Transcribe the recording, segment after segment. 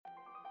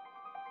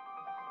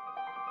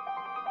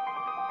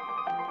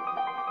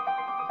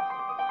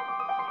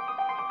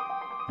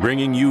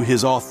bringing you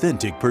his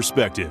authentic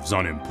perspectives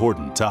on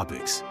important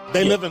topics.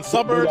 They live in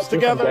suburbs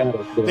together.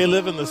 They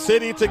live in the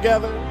city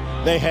together.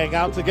 They hang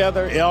out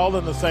together, all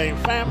in the same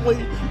family.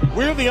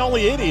 We're the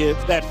only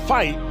idiots that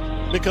fight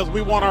because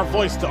we want our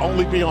voice to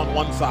only be on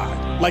one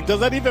side. Like, does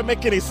that even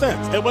make any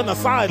sense? And when the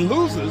side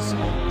loses,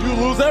 you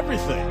lose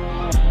everything.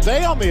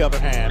 They, on the other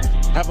hand,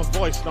 have a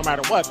voice no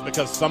matter what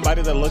because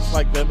somebody that looks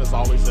like them is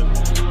always in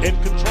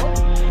control.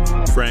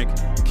 Frank,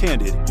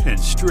 candid, and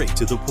straight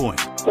to the point.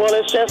 Well,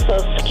 it's just a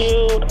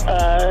skewed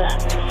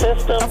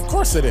system. Of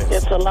course it is.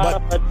 It's a lot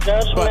of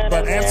adjustment.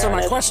 But answer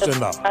my question,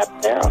 though.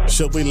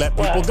 Should we let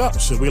people go?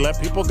 Should we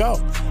let people go?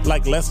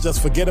 Like, let's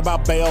just forget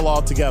about bail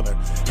altogether.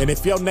 And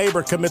if your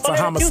neighbor commits a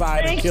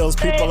homicide and kills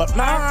people,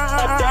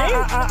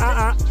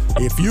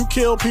 if you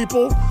kill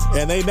people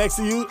and they next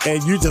to you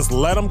and you just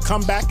let them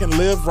come back and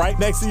live right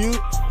next to you,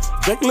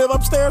 they can live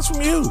upstairs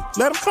from you.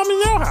 Let them come in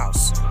your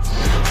house.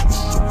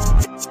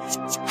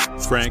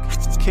 Frank,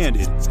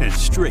 candid, and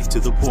straight to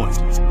the point.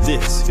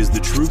 This is The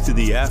Truth in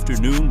the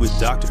Afternoon with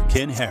Dr.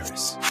 Ken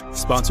Harris.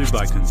 Sponsored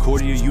by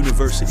Concordia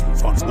University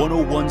on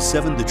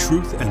 101.7 The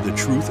Truth and The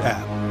Truth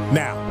app.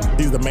 Now,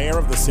 he's the mayor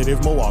of the city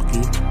of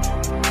Milwaukee.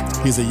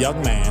 He's a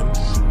young man.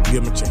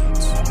 Give him a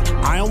chance.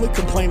 I only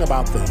complain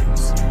about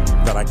things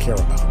that I care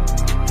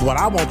about. What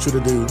I want you to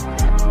do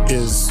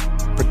is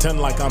pretend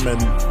like I'm in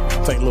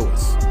St.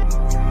 Louis.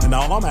 And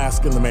all I'm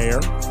asking the mayor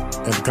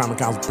and the Common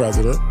Council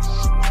president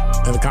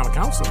and the Common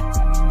Council,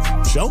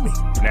 show me.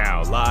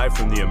 Now, live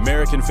from the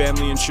American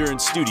Family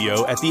Insurance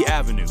Studio at the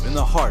Avenue in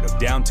the heart of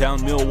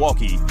downtown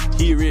Milwaukee,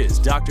 here is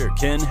Dr.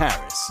 Ken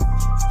Harris.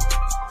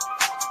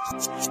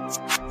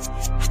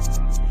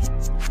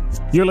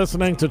 You're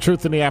listening to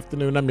Truth in the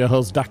Afternoon. I'm your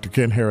host, Dr.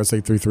 Ken Harris,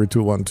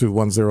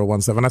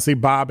 833-212-1017. I see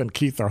Bob and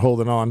Keith are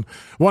holding on.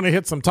 Want to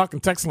hit some talk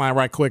and text line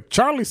right quick.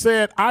 Charlie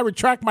said, I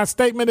retract my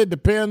statement. It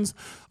depends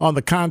on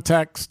the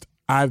context.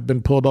 I've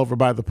been pulled over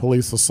by the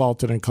police,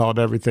 assaulted, and called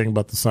everything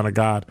but the Son of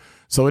God.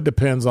 So it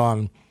depends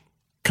on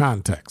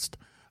context.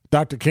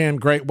 Dr. Ken,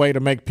 great way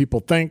to make people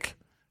think.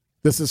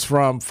 This is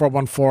from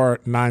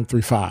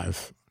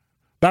 414-935.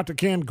 Dr.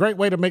 Ken, great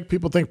way to make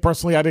people think.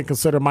 Personally, I didn't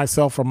consider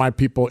myself or my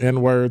people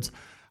N-words.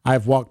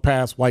 I've walked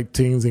past white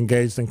teens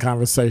engaged in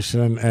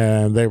conversation,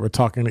 and they were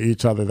talking to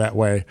each other that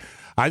way.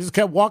 I just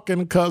kept walking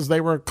because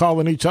they were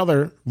calling each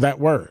other that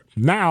word.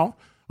 Now,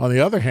 on the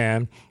other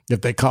hand,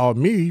 if they called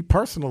me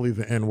personally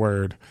the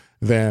N-word,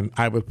 then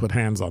I would put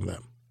hands on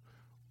them.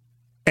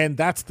 And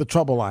that's the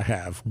trouble I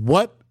have.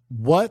 What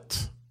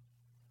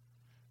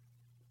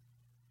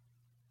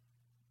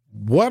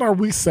are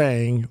we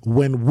saying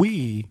when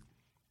we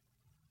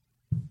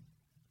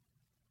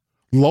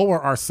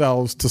lower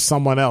ourselves to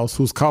someone else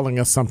who's calling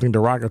us something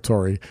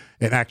derogatory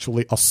and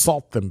actually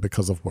assault them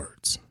because of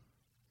words?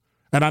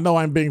 And I know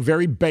I'm being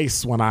very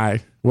base when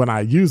I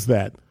use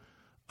that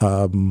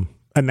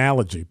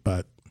analogy,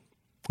 but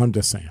I'm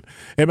just saying.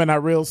 Eben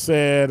Real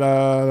said,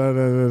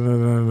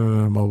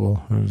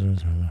 mobile.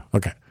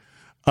 Okay.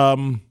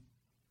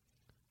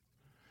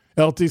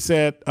 LT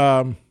said,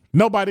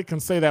 nobody can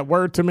say that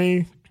word to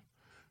me.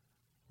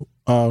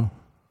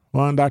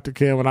 One, Dr.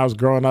 Ken, when I was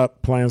growing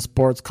up playing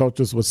sports,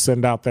 coaches would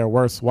send out their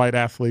worst white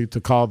athlete to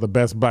call the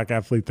best black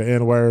athlete the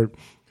N-word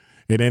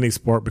in any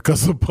sport because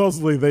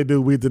supposedly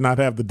we did not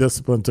have the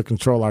discipline to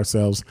control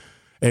ourselves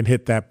and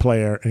hit that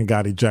player and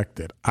got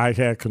ejected. I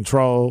had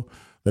control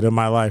that in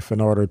my life in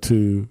order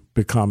to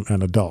become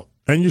an adult.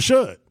 And you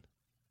should.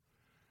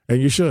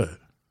 And you should.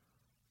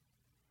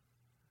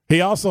 He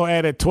also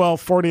added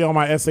 1240 on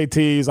my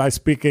SATs. I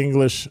speak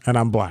English and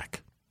I'm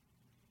black.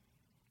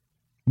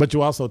 But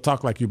you also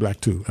talk like you black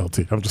too,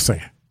 LT. I'm just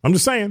saying.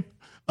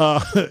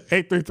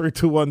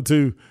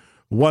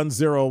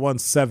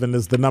 833-212-1017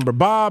 is the number.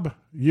 Bob,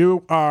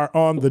 you are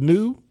on the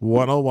new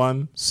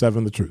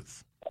 101.7 The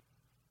Truth.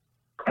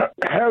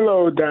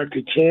 Hello,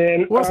 Dr.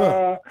 Ken. What's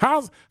up?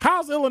 How's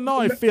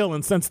Illinois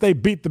feeling since they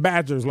beat the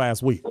Badgers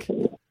last week?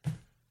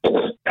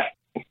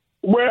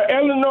 Well,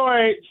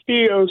 Illinois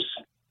feels,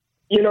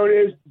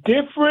 there's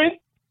different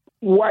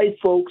white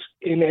folks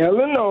in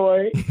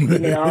Illinois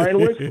than there are in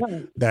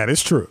Wisconsin. That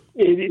is true.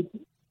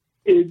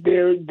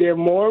 They're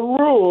more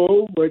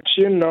rural, but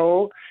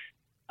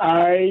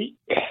I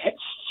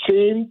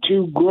seem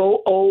to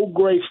grow old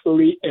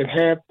gracefully and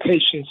have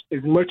patience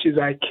as much as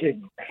I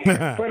can.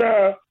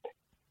 But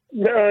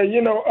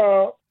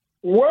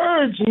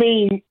words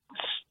mean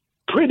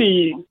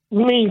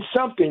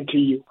something to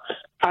you.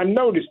 I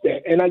noticed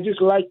that, and I just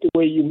like the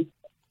way you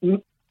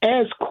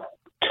ask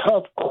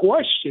tough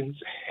questions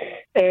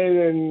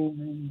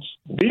and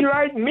be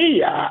like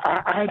me.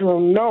 I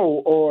don't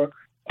know, or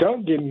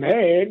don't get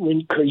mad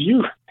because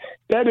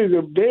that is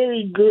a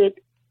very good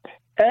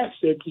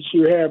asset that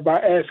you have by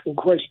asking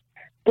questions.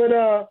 But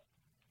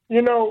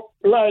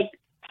like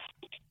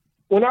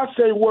when I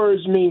say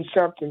words mean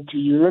something to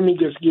you, let me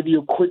just give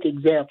you a quick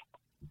example.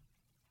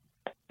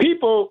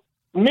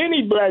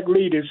 Many black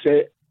leaders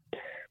say,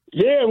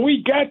 yeah,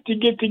 we got to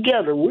get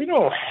together. We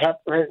don't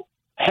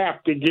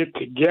have to get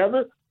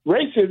together.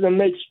 Racism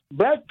makes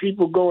black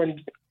people go and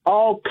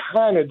all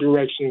kind of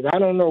directions. I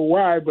don't know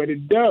why, but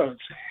it does.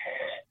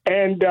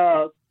 And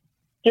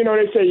you know,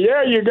 they say,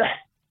 yeah, you got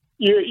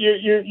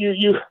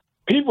you.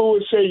 People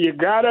would say you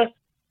gotta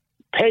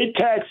pay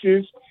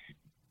taxes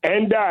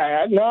and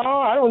die. No,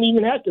 I don't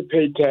even have to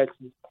pay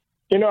taxes.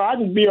 You know, I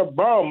can be a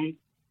bum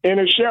in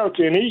a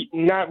shelter and eat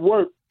and not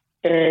work,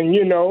 and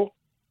you know,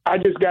 I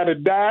just got to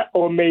die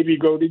or maybe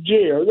go to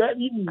jail.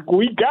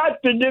 We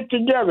got to get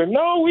together.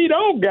 No, we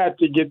don't got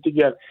to get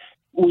together.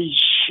 We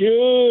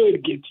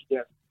should get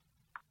together.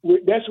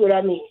 That's what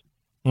I mean.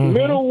 Mm-hmm.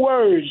 Little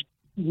words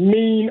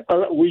mean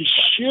we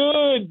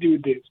should do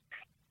this.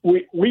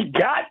 We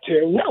got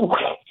to. No,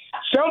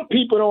 some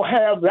people don't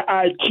have the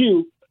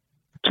IQ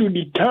to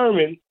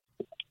determine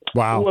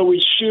what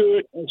we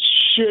should and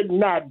should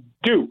not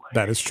do.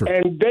 That is true.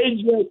 And they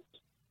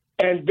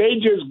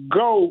just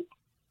go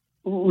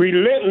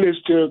relentless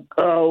to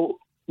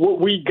what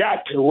we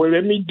got to. Well,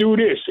 let me do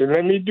this and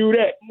let me do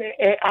that.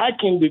 And I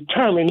can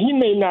determine. He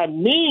may not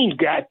mean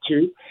got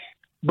to,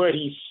 but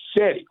he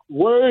said it.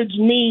 Words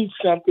mean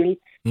something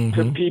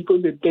to people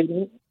that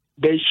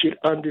they should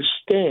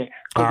understand.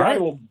 Because I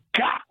don't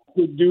got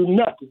to do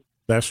nothing.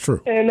 That's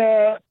true. And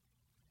I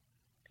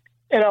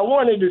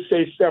wanted to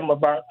say something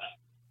about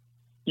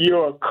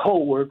your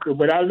coworker,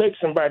 but I'll let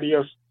somebody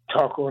else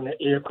talk on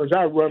the air because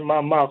I run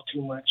my mouth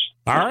too much.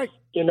 All right.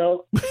 You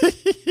know,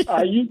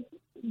 you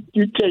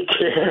take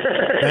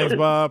care. Thanks,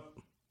 Bob.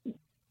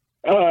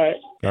 All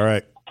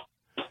right.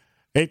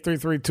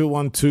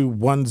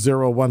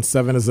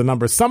 833-212-1017 is the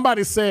number.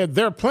 Somebody said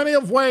there are plenty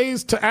of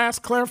ways to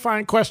ask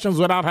clarifying questions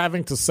without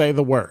having to say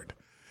the word.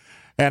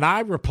 And I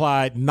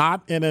replied,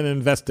 not in an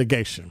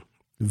investigation.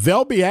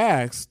 They'll be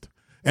asked,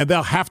 and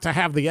they'll have to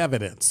have the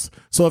evidence.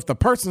 So if the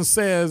person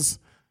says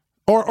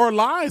or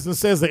lies and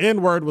says the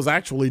N-word was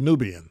actually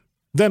Nubian,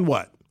 then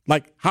what?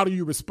 Like, how do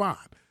you respond?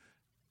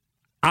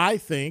 I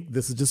think,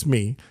 this is just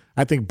me,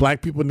 I think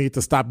black people need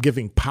to stop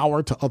giving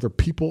power to other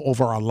people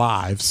over our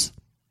lives.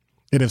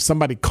 And if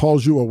somebody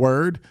calls you a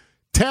word,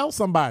 tell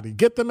somebody,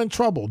 get them in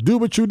trouble, do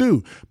what you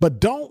do. But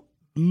don't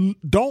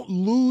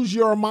lose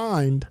your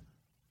mind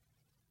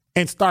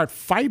and start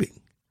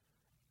fighting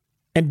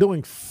and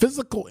doing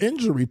physical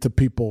injury to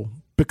people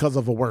because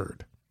of a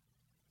word.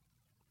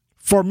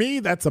 For me,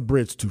 that's a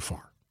bridge too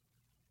far.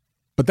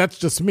 But that's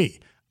just me.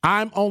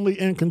 I'm only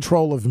in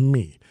control of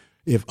me.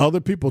 If other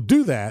people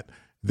do that,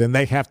 then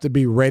they have to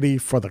be ready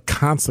for the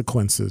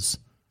consequences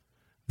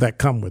that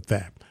come with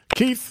that.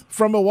 Keith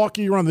from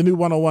Milwaukee, you're on the new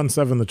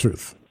 101.7 The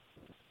Truth.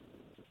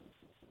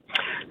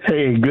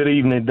 Hey, good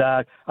evening,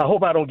 Doc. I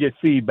hope I don't get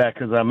feedback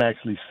because I'm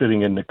actually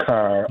sitting in the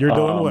car. You're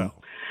doing well.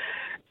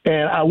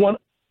 And I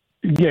want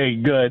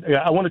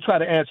to try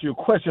to answer your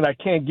question. I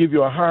can't give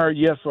you a hard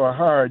yes or a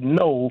hard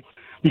no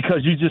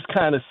because you just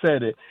kind of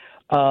said it.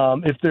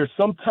 If there's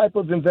some type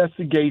of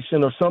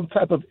investigation or some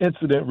type of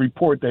incident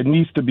report that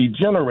needs to be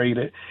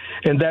generated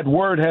and that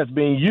word has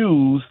been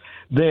used,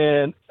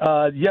 then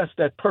yes,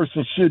 that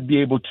person should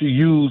be able to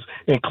use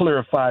and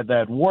clarify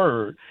that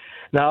word.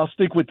 Now, I'll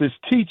stick with this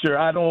teacher.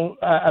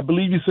 I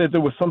believe you said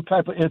there was some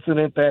type of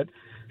incident that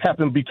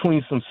happened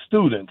between some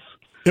students.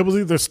 It was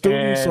either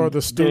students or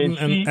the student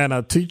and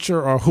a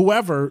teacher or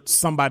whoever,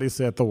 somebody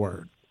said the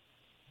word.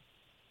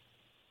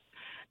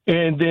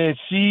 And then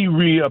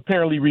she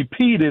apparently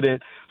repeated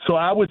it. So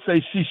I would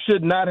say she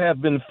should not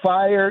have been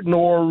fired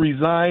nor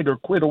resigned or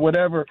quit or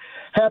whatever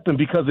happened,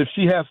 because if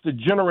she has to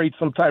generate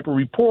some type of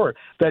report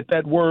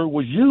that word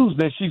was used,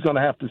 then she's going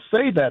to have to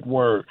say that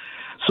word.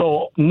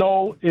 So,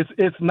 no,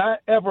 it's not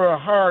ever a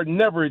hard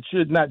never. It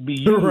should not be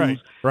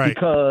used right.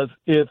 Because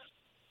it's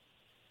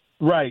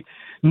right.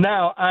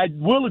 Now, I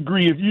will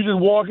agree if you're just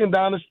walking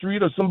down the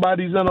street or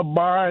somebody's in a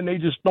bar and they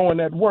just throwing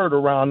that word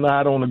around,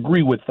 I don't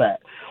agree with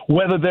that.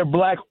 Whether they're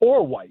black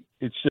or white,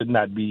 it should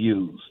not be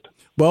used.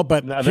 Well,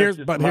 but here's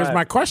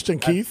my question,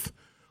 Keith.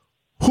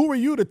 Who are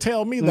you to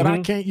tell me that I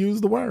can't use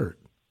the word?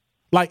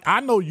 Like, I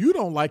know you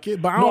don't like it,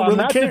 but I don't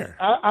really care.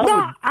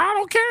 I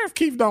don't care if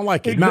Keith don't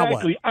like it.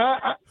 Exactly. Now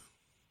what?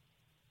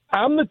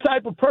 I'm the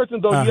type of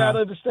person, though, you got to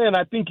understand,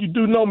 I think you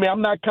do know me.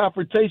 I'm not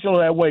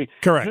confrontational that way.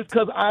 Correct. Just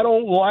because I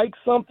don't like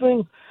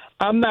something,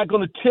 I'm not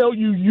going to tell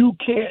you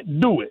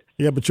can't do it.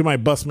 Yeah, but you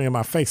might bust me in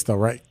my face, though,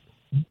 right?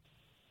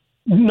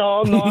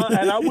 No,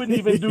 and I wouldn't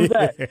even do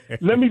that.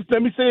 Let me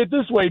say it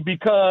this way,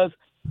 because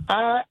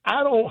I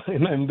don't,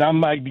 and I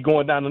might be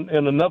going down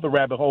in another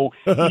rabbit hole,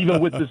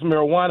 even with this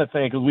marijuana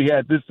thing, because we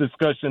had this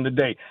discussion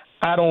today.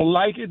 I don't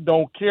like it,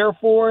 don't care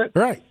for it.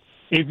 Right.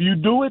 If you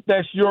do it,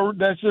 that's your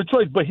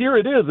choice. But here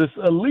it is. It's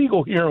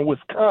illegal here in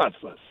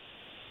Wisconsin.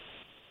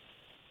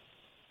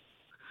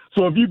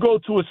 So if you go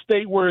to a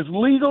state where it's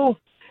legal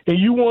and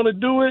you want to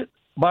do it,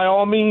 by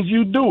all means,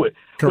 you do it.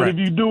 Correct. But if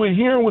you do it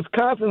here in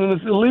Wisconsin and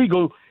it's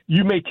illegal,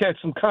 you may catch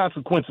some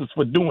consequences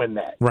for doing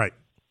that. Right.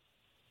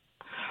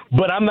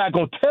 But I'm not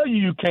going to tell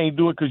you can't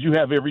do it, because you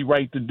have every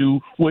right to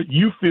do what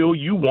you feel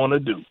you want to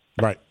do.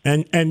 Right.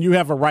 And you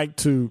have a right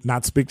to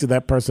not speak to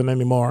that person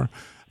anymore,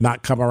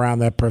 not come around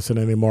that person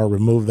anymore,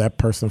 remove that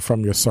person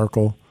from your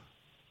circle.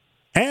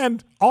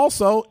 And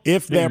also,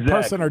 if that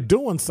person are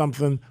doing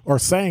something or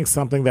saying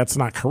something that's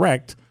not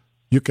correct,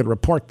 you can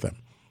report them.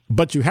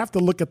 But you have to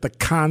look at the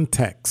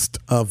context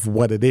of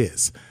what it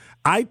is.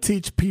 I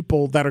teach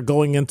people that are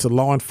going into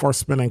law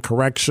enforcement and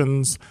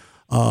corrections,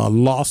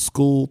 law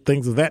school,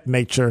 things of that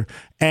nature.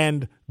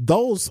 And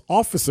those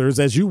officers,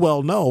 as you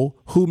well know,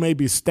 who may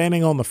be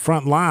standing on the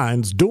front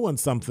lines doing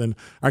something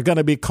are going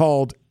to be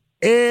called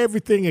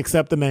everything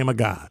except the name of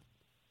God.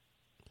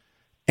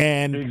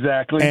 And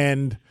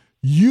And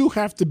you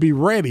have to be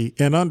ready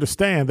and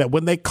understand that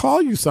when they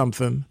call you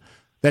something,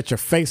 that your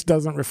face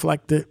doesn't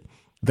reflect it,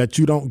 that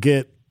you don't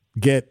get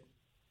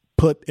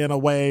put in a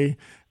way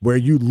where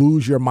you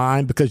lose your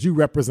mind, because you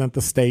represent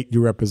the state,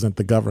 you represent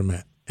the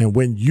government. And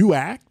when you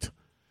act,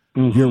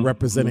 you're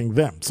representing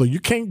them. So you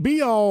can't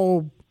be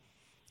all,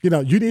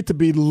 you need to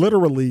be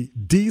literally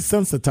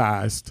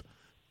desensitized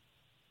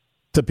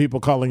to people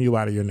calling you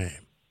out of your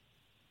name.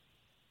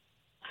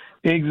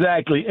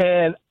 Exactly.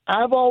 And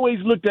I've always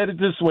looked at it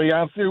this way.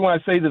 I'm serious when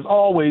I say this,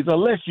 always,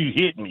 unless you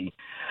hit me.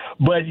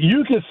 But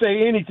you can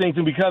say anything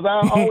to me, because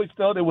I always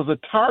felt it was a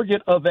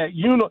target of that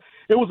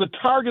It was a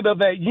target of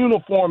that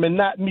uniform and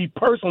not me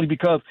personally,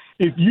 because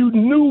if you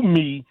knew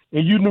me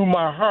and you knew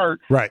my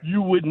heart,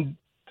 you wouldn't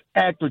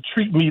act or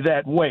treat me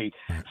that way.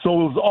 So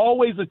it was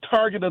always a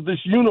target of this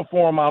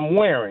uniform I'm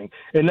wearing,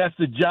 and that's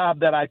the job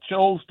that I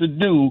chose to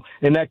do,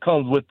 and that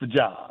comes with the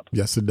job.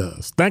 Yes, it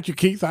does. Thank you,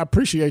 Keith. I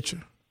appreciate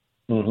you.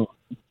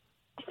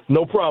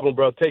 No problem,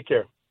 bro. Take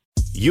care.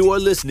 You are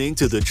listening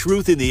to The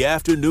Truth in the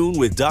Afternoon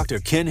with Dr.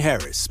 Ken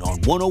Harris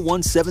on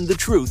 101.7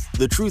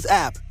 The Truth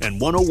app,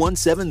 and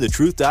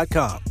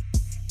 101.7thetruth.com.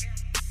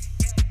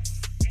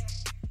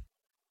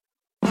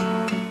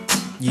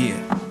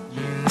 Yeah.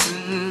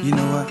 You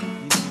know what?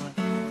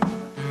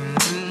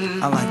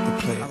 I like the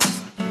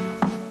players.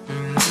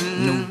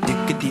 No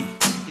diggity,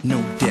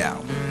 no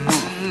doubt.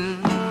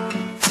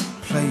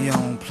 Play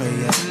on, play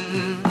it.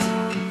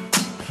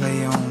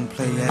 Play on,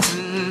 play it.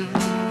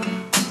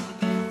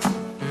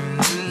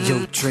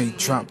 Yo, Dre,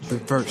 drop the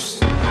verse.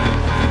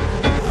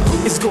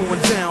 It's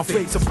going down.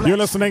 You're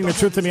listening to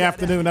Truth in the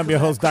Afternoon. I'm your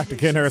host, Dr.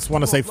 Ken Harris. I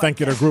want to say thank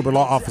you to Gruber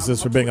Law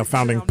Offices for being a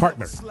founding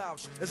partner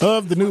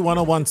of the new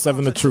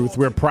 101.7 The Truth.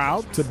 We're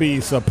proud to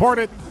be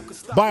supported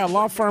by a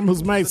law firm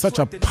who's made such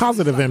a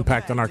positive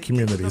impact on our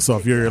community. So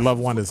if your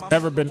loved one has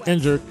ever been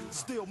injured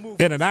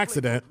in an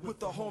accident,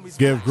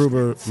 give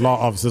Gruber Law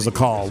Offices a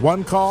call.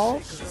 One call,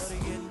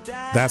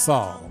 that's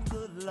all.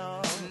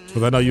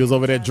 Because I know you was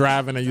over there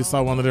driving and you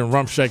saw one of them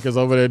rump shakers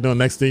over there doing,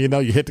 next thing you know,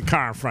 you hit the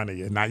car in front of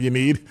you. Now you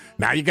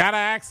got an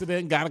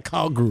accident, got to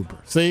call Gruber.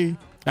 See?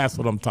 That's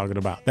what I'm talking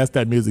about. That's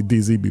that music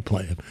DZ be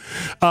playing.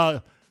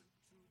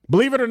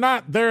 Believe it or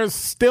not, there's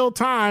still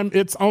time.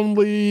 It's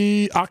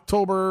only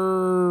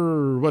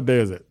October, what day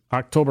is it?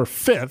 October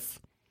 5th.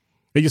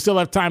 And you still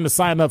have time to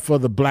sign up for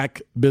the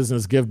Black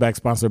Business Give Back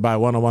sponsored by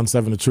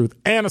 101.7 The Truth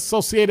and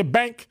Associated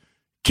Bank.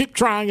 Keep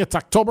trying. It's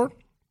October.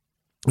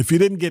 If you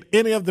didn't get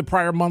any of the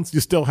prior months, you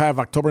still have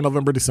October,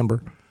 November,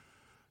 December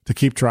to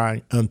keep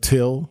trying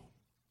until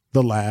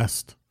the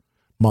last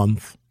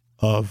month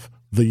of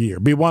the year.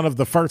 Be one of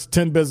the first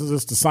 10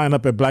 businesses to sign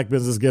up at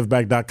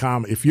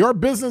blackbusinessgiveback.com. If your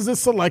business is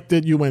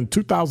selected, you win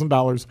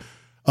 $2,000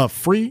 of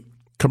free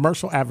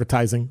commercial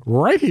advertising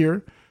right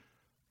here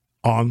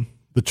on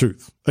The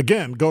Truth.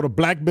 Again, go to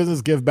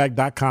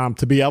blackbusinessgiveback.com.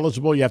 To be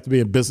eligible, you have to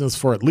be in business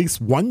for at least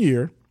 1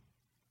 year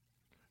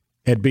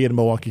and be in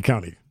Milwaukee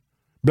County.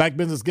 Black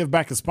Business Give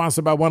Back is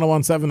sponsored by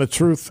 101.7 The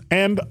Truth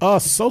and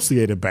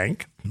Associated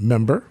Bank,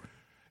 member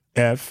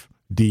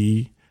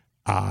FDIC.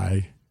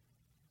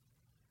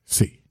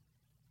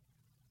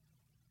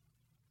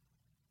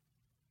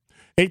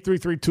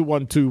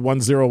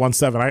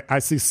 833-212-1017. I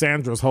see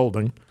Sandra's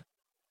holding,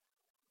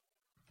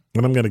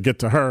 and I'm going to get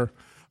to her.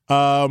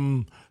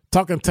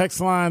 Talking text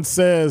line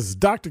says,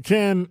 Dr.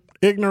 Ken,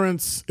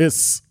 ignorance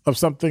of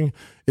something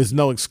is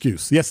no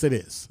excuse. Yes, it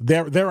is.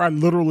 There are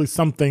literally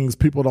some things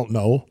people don't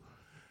know.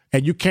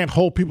 And you can't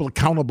hold people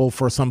accountable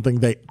for something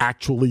they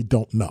actually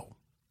don't know.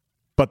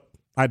 But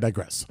I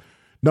digress.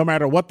 No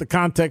matter what the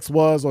context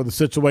was or the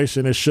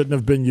situation, it shouldn't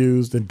have been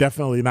used, and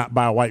definitely not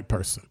by a white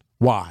person.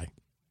 Why?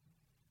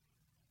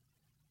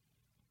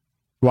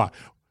 Well,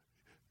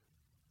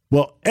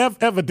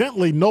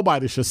 evidently,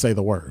 nobody should say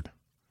the word,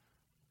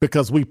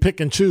 because we pick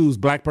and choose.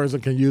 Black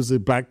person can use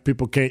it. Black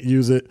people can't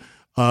use it.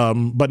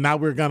 But now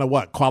we're going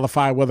to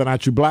qualify whether or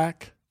not you're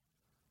black?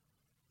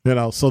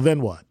 So then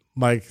what?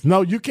 Like,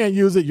 no, you can't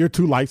use it. You're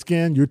too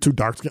light-skinned. You're too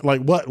dark-skinned.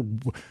 Like, what?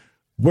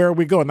 Where are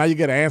we going? Now you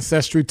get an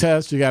ancestry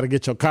test. You got to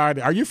get your card.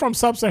 Are you from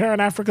sub-Saharan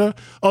Africa?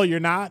 Oh,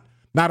 you're not?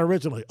 Not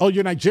originally. Oh,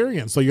 you're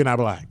Nigerian, so you're not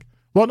black.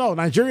 Well, no,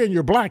 Nigerian,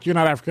 you're black. You're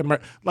not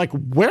African-American. Like,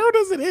 where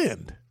does it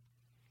end?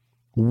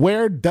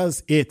 Where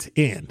does it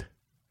end?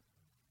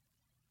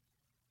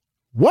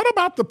 What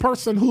about the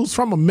person who's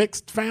from a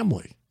mixed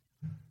family?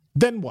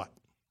 Then what?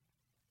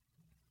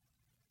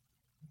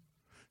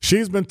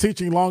 She's been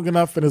teaching long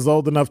enough and is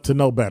old enough to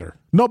know better.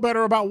 Know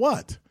better about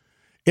what?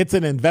 It's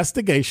an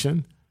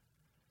investigation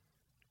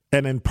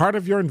And in part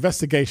of your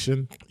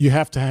investigation, you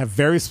have to have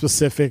very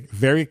specific,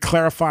 very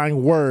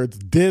clarifying words.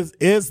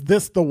 Is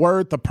this the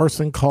word the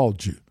person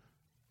called you?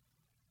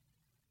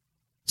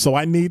 So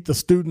I need the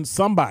student,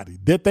 somebody.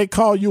 Did they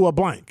call you a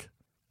blank?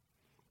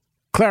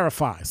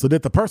 Clarify. So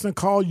did the person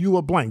call you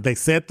a blank? They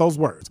said those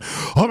words.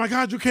 Oh my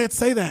God, you can't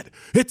say that.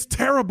 It's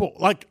terrible.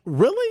 Like,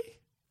 really?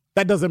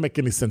 That doesn't make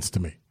any sense to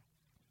me.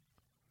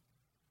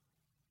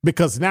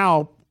 Because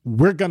now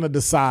we're going to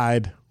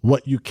decide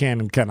what you can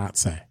and cannot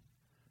say.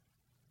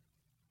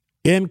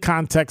 In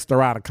context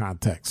or out of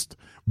context.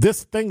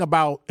 This thing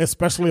about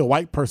especially a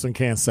white person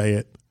can't say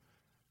it.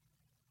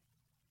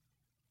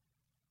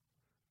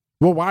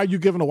 Well, why are you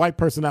giving a white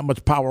person that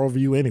much power over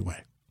you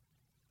anyway?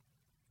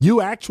 You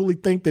actually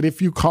think that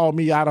if you call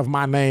me out of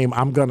my name,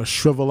 I'm going to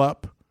shrivel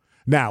up?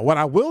 Now, what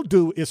I will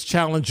do is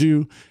challenge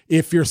you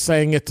if you're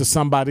saying it to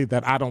somebody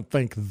that I don't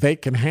think they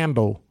can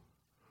handle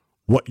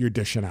what you're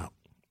dishing out.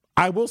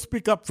 I will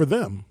speak up for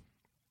them.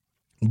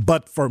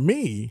 But for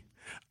me,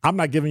 I'm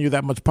not giving you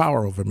that much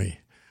power over me.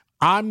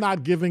 I'm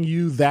not giving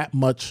you that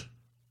much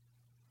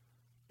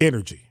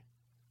energy.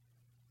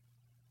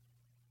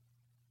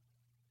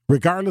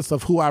 Regardless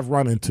of who I've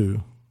run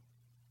into,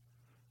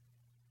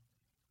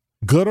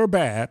 good or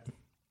bad,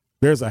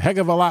 there's a heck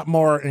of a lot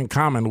more in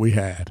common we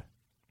had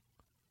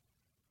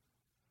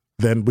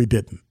than we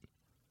didn't.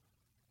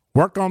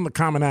 Work on the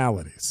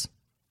commonalities.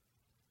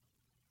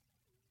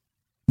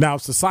 Now,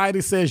 if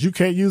society says you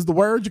can't use the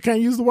word, you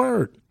can't use the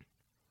word.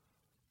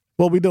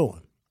 What we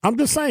doing? I'm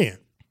just saying.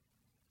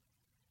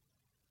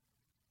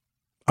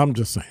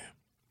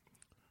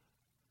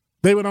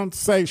 They went on to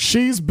say,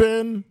 she's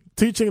been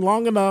teaching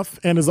long enough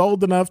and is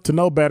old enough to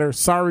know better.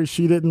 Sorry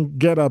she didn't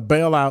get a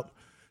bailout.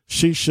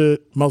 She should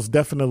most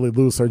definitely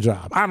lose her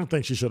job. I don't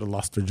think she should have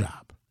lost her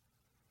job.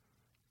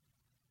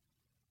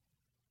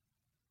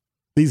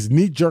 These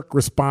knee-jerk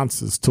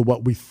responses to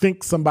what we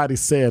think somebody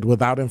said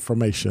without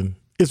information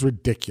is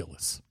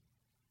ridiculous.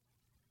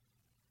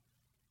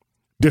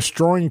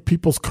 Destroying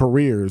people's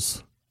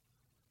careers.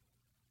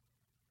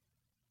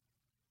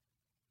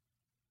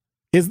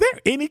 Is there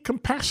any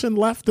compassion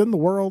left in the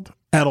world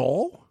at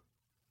all?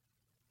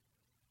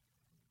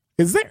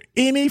 Is there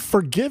any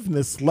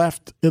forgiveness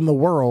left in the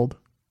world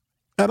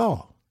at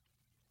all?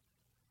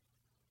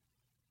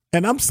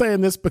 And I'm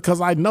saying this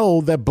because I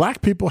know that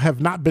black people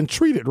have not been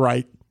treated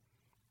right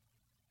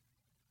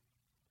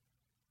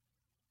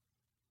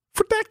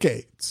for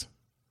decades.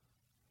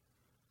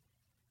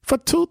 For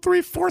 2,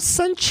 3, 4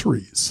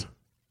 centuries.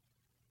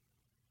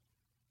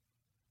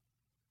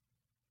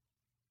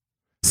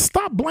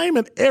 Stop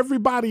blaming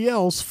everybody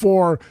else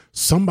for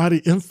somebody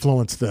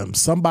influenced them.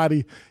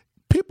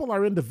 People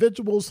are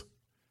individuals.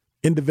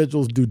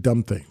 Individuals do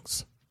dumb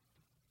things.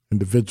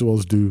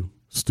 Individuals do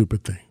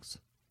stupid things.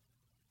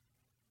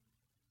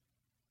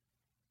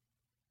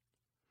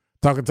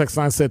 Talking Text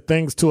Line said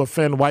things to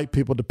offend white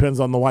people depends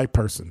on the white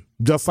person.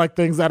 Just like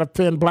things that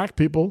offend black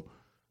people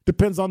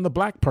depends on the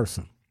black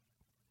person.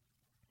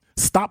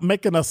 Stop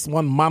making us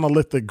one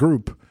monolithic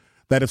group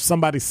that if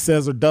somebody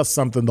says or does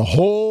something, the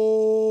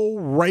whole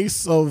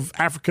race of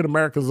African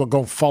Americans are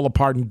going to fall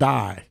apart and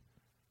die.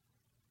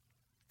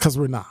 Because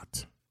we're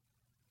not.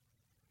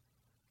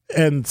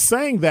 And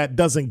saying that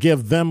doesn't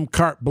give them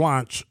carte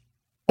blanche,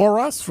 or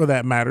us for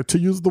that matter, to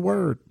use the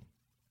word.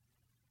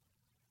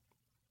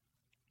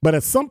 But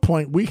at some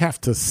point, we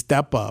have to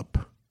step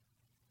up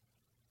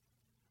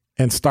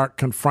and start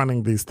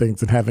confronting these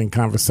things and having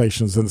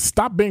conversations and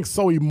stop being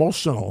so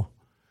emotional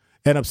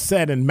and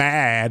upset and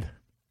mad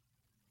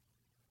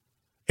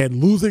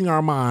and losing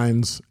our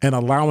minds and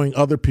allowing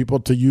other people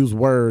to use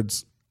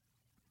words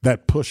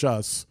that push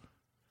us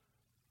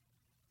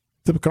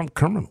to become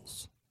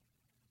criminals.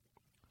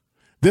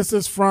 This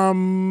is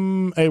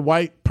from a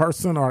white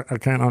person, or I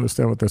can't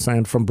understand what they're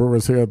saying, from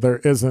Brewers Hill. There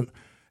isn't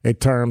a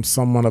term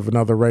someone of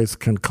another race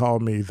can call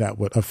me that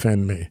would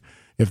offend me.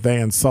 If they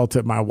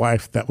insulted my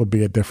wife, that would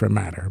be a different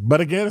matter.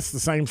 But again, it's the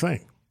same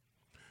thing.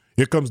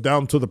 It comes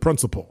down to the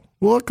principle.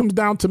 Well, it comes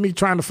down to me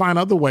trying to find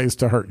other ways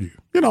to hurt you.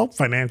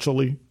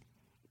 Financially,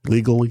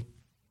 legally.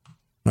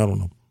 I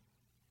don't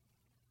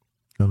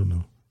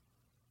know.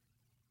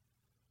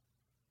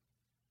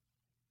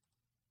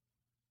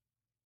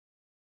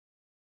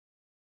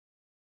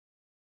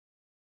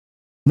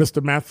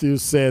 Mr.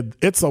 Matthews said,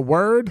 it's a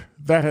word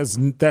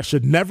that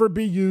should never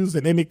be used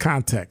in any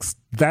context.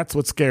 That's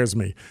what scares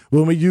me.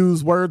 When we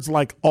use words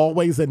like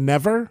always and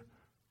never,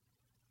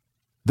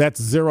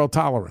 that's zero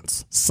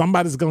tolerance.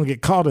 Somebody's going to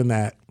get caught in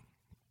that.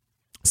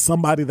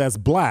 Somebody that's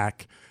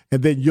black,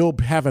 and then you'll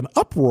have an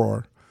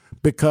uproar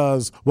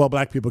because,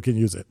 black people can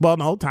use it. Well,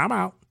 no, time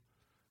out.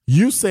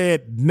 You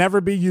said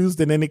never be used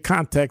in any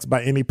context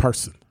by any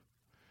person.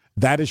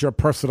 That is your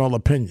personal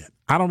opinion.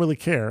 I don't really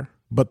care.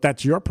 But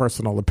that's your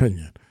personal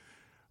opinion.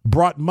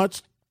 Brought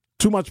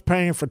too much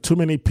pain for too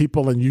many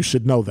people, and you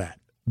should know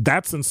that.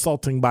 That's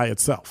insulting by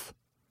itself.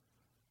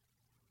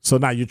 So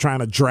now you're trying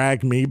to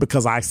drag me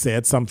because I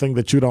said something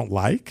that you don't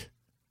like?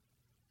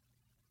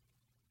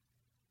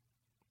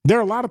 There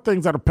are a lot of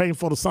things that are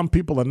painful to some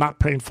people and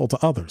not painful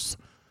to others.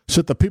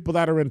 Should the people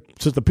that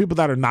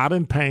are not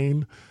in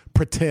pain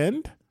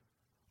pretend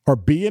or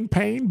be in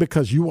pain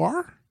because you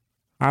are?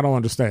 I don't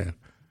understand.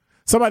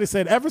 Somebody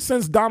said, ever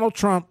since Donald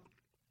Trump,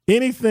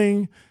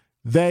 anything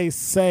they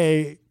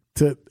say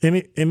to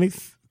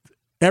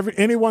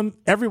everyone,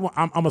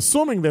 I'm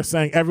assuming they're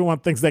saying everyone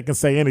thinks they can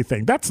say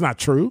anything. That's not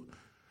true.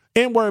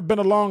 N-word been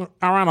around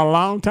a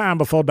long time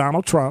before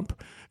Donald Trump,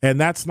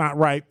 and that's not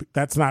right.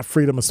 That's not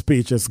freedom of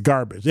speech. It's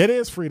garbage. It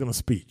is freedom of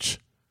speech.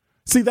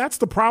 See, that's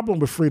the problem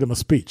with freedom of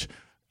speech.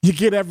 You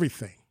get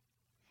everything.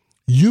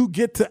 You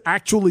get to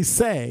actually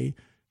say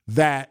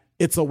that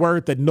it's a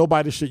word that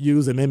nobody should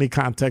use in any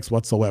context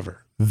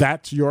whatsoever.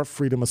 That's your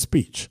freedom of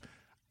speech.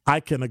 I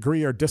can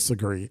agree or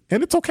disagree,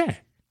 and it's okay.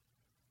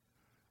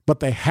 But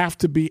they have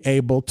to be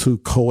able to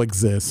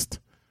coexist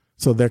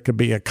so there could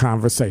be a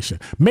conversation.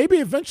 Maybe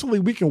eventually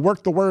we can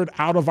work the word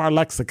out of our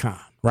lexicon,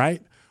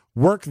 right?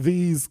 Work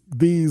these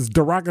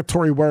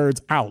derogatory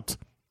words out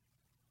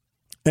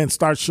and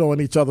start showing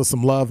each other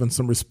some love and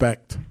some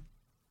respect.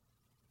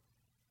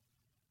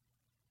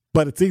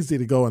 But it's easy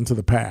to go into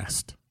the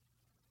past.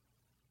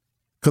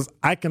 Because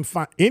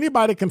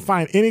anybody can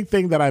find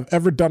anything that I've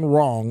ever done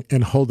wrong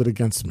and hold it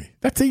against me.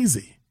 That's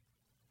easy.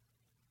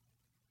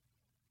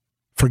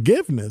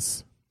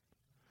 Forgiveness,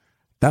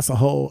 that's a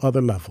whole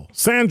other level.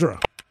 Sandra,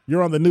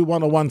 you're on the new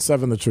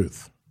 101.7 The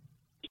Truth.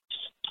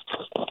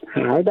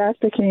 Hi,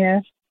 Dr.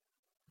 Ken.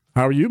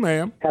 How are you,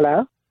 ma'am?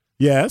 Hello?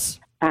 Yes.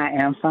 I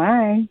am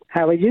fine.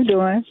 How are you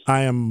doing?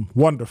 I am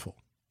wonderful.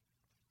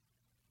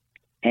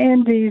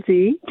 And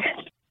DZ.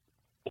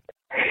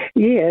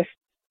 Yes.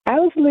 I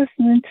was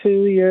listening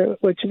to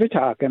what you were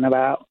talking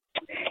about.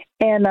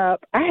 And I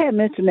had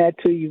mentioned that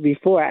to you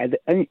before.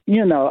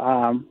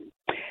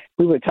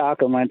 We were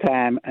talking one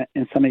time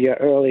in some of your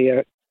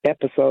earlier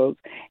episodes,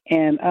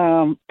 and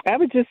I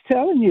was just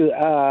telling you,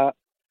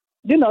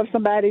 if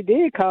somebody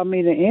did call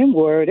me the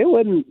N-word, it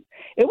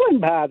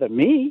wouldn't bother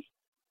me,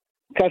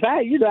 because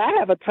I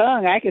have a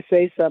tongue. I could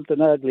say something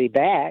ugly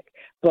back,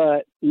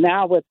 but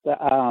now with the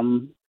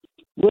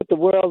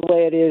world the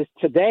way it is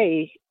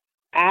today,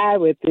 I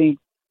would think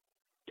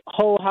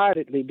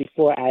wholeheartedly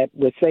before I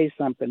would say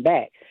something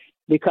back,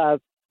 because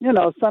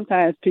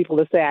sometimes people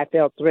will say I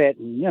felt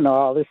threatened,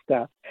 all this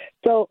stuff.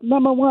 So,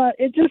 number one,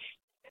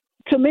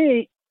 to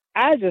me,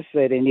 I just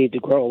say they need to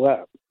grow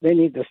up. They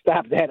need to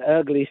stop that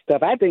ugly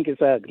stuff. I think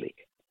it's ugly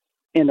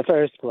in the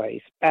first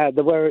place.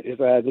 The word is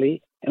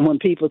ugly. And when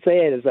people say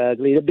it is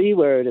ugly, the B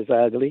word is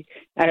ugly.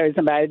 I heard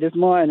somebody this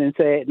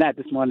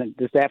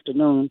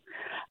afternoon,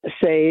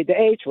 say the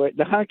H word,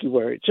 the hunky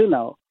word,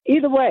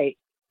 Either way,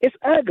 it's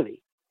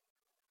ugly.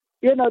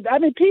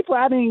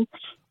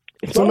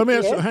 So let me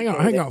ask you,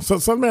 hang on. So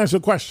let me ask you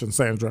a question,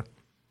 Sandra.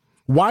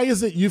 Why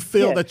is it you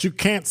feel that you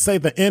can't say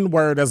the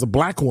N-word as a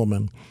black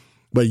woman,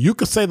 but you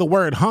could say the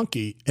word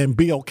hunky and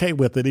be okay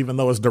with it, even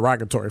though it's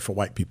derogatory for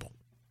white people?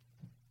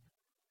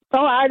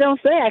 Oh, I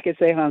don't say I could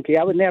say hunky.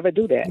 I would never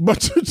do that.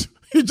 But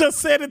you just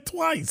said it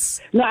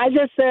twice. No, I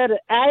said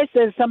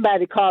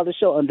somebody called the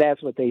show and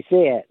that's what they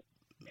said.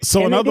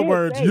 So in other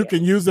words, you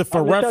can use it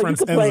for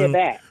reference.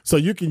 So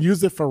you can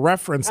use it for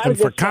reference and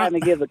for trying to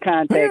give the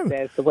context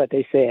as to what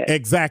they said.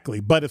 Exactly.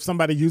 But if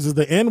somebody uses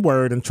the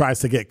N-word and tries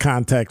to get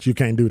context, you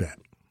can't do that.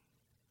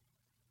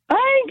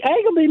 I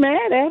ain't gonna be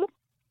mad at them.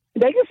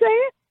 They can say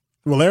it.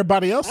 Well,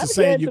 everybody else is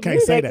saying you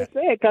can't say that. They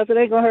can say it because it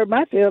ain't gonna hurt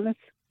my feelings.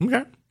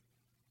 Okay.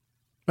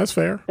 That's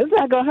fair. It's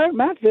not gonna hurt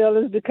my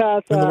feelings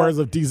because in the words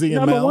of DZ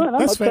and Mel,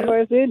 that's fair. I'm a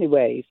Taurus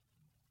anyways.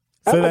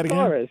 Say that again.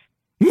 Taurus.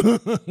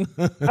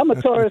 I'm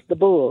a Taurus the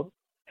bull.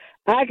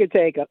 I could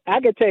take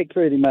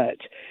pretty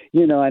much,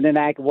 and then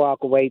I could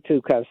walk away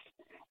too, because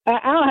I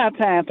don't have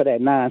time for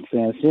that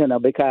nonsense,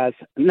 because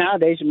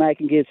nowadays you might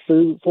can get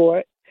sued for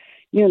it.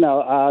 You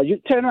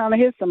turn around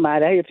and hit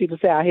somebody. I hear people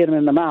say I hit them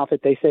in the mouth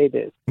if they say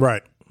this.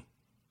 Right.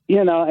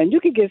 And you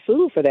can get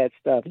sued for that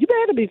stuff. You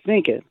better be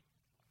thinking.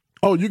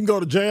 Oh, you can go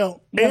to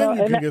jail and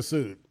you can get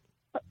sued.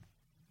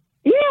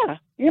 Yeah.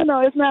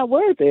 It's not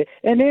worth it.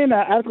 And then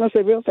I was going to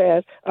say real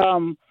fast,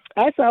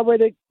 I saw where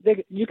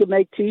you could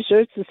make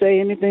T-shirts to say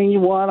anything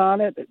you want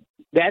on it.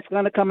 That's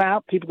going to come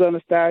out. People are going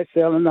to start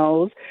selling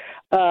those.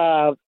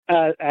 I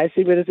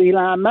see with this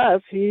Elon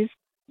Musk, he's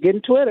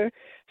getting Twitter,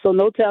 so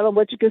no telling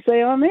what you can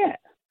say on that.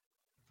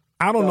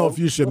 I don't know if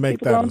you should make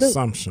that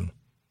assumption.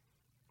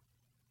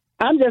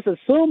 I'm just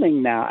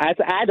assuming now.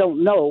 I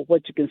don't know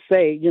what you can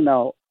say,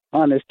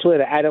 on his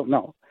Twitter. I don't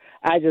know.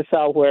 I just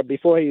saw where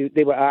before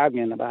they were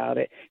arguing about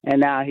it, and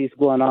now he's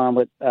going on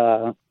with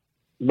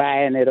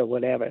buying it or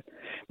whatever.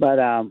 But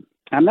I'm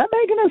not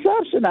making an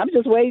assumption. I'm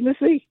just waiting to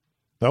see.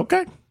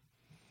 Okay.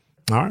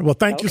 All right. Well,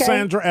 thank you,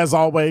 Sandra. As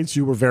always,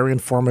 you were very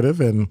informative,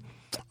 and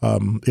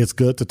it's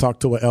good to talk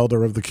to an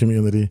elder of the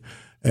community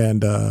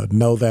and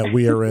know that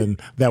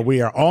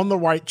we are on the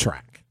right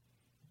track.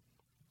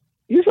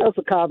 You're supposed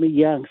to call me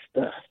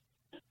youngster.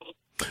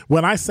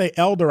 When I say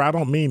elder, I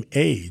don't mean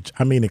age.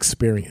 I mean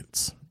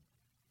experience.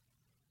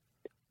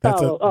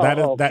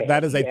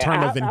 That is a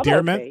term of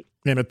endearment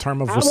and a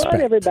term of respect. I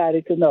want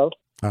everybody to know.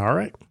 All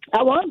right.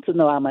 I want to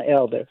know I'm an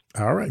elder.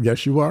 All right.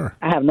 Yes, you are.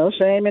 I have no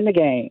shame in the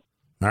game.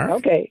 All right.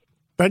 Okay.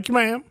 Thank you,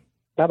 ma'am.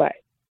 Bye-bye.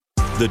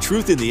 The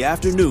Truth in the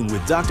Afternoon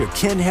with Dr.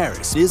 Ken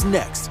Harris is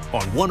next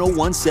on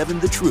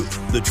 1017 The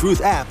Truth, The Truth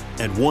app,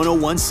 and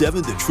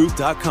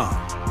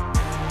 1017thetruth.com.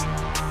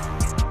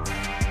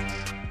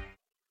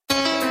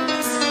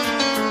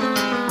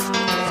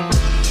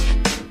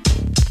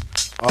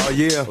 Oh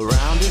yeah,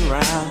 round and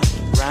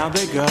round, round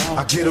they go.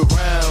 I get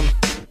around.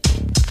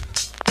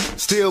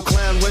 Still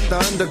clown with the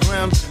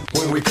underground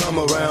when we come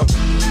around.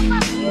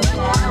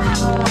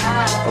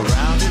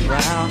 Round and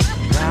round,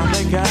 round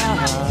they go.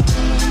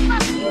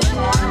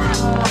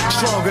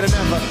 Stronger than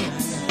ever.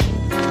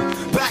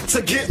 Back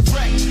to get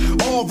wrecked.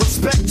 All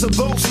respect to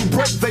those who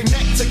break their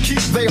neck to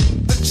keep their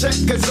the check,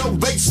 cause oh,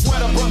 they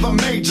sweat a brother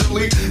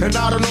majorly. And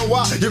I don't know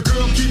why your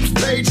girl keeps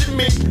paging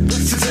me.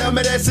 She tell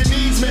me that she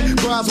needs me,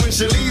 cries when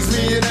she leaves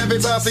me, and every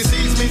time she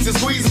sees me, she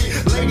squeeze me.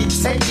 Lady,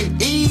 take it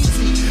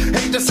easy.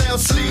 Hate to sound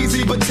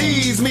sleazy, but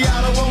tease me.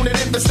 I don't want it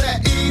if it's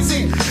that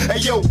easy. Hey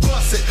yo,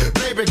 bust it.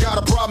 Baby got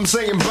a problem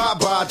saying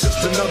bye-bye.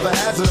 Just another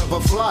hazard of a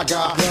fly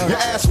guy. Your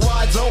ass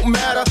wide don't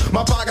matter.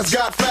 My pockets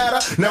got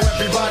fatter. Now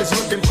everybody's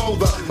looking for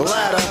the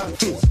ladder.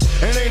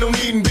 And ain't no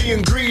need in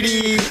being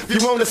greedy. If you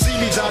wanna see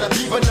me, try to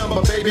keep a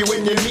number, baby,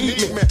 when you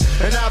need me.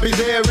 And I'll be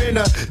there in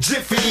a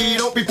jiffy.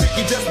 Don't be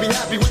picky, just be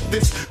happy with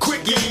this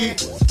quickie.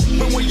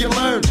 But when you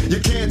learn, you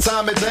can't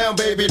time it down,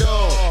 baby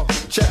doll.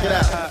 Check it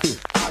out.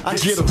 I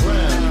get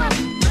around.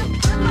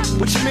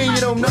 What you mean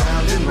you don't know?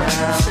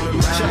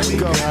 Check it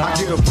go. I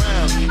get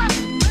around.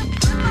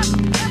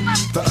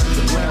 The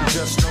underground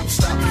just don't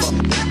stop.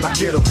 I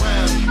get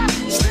around.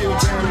 Still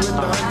down with the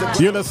underground.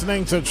 You're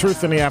listening to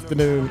Truth in the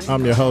Afternoon.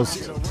 I'm your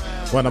host,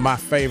 one of my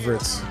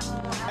favorites,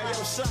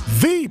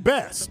 the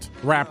best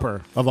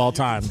rapper of all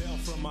time.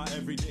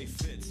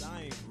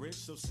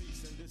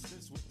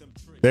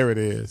 There it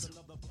is.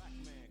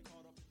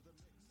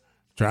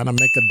 Trying to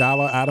make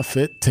 $1 out of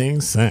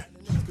 15 cents.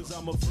 Cause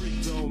I'm a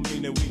freak don't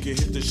mean that we can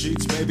hit the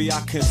sheets. Baby, I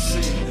can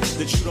see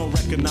that you don't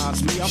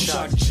recognize me. I'm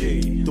Shock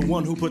G, the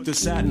one who put the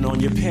satin on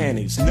your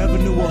panties. Never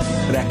knew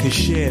that could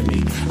share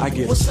me. I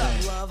get what's up,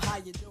 love? How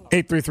you doing?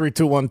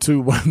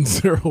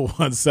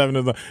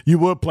 833-212-1017. You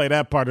would play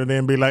that part and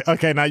then be like,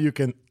 okay, now you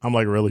can. I'm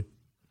like, really?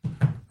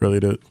 Really,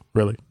 dude?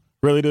 Really?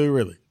 Really, dude?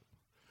 Really?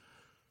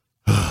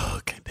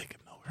 Can't take it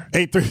nowhere.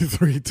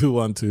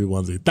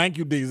 833-212-1017. Thank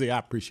you, DZ. I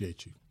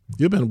appreciate you.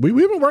 We've been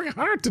working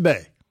hard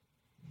today.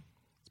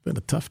 It's been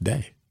a tough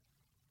day.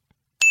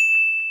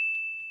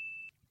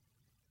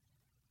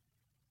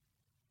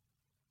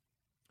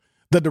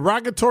 The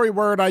derogatory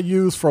word I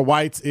use for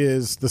whites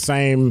is the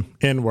same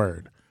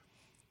N-word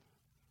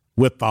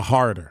with the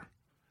harder.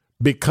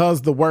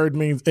 Because the word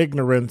means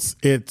ignorance,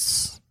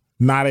 it's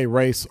not a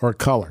race or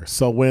color.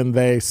 So when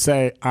they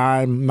say,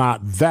 I'm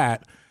not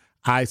that,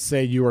 I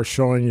say you are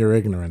showing your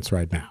ignorance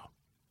right now.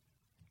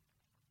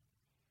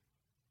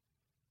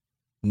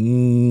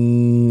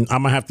 I'm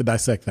going to have to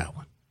dissect that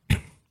one.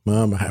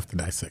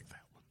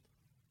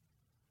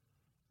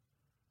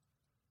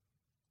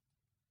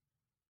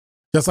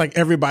 Just like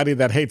everybody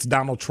that hates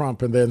Donald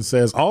Trump and then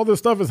says, all this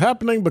stuff is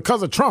happening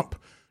because of Trump.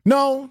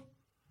 No,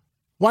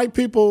 white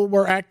people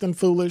were acting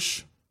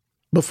foolish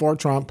before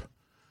Trump.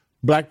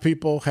 Black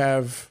people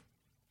have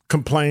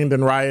complained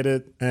and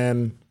rioted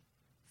and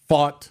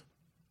fought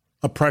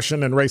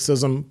oppression and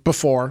racism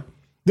before.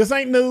 This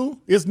ain't new.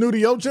 It's new to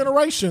your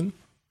generation.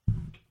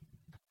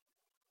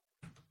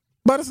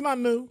 But it's not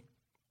new.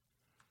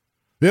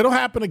 It'll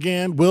happen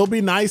again. We'll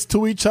be nice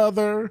to each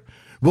other.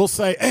 We'll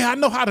say, hey, I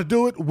know how to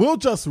do it. We'll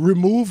just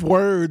remove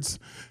words,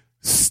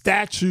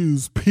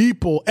 statues,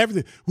 people,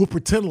 everything. We'll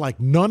pretend like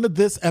none of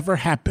this ever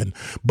happened,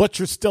 but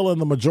you're still in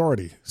the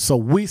majority. So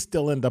we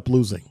still end up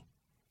losing.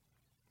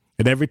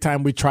 And every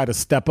time we try to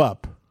step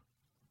up,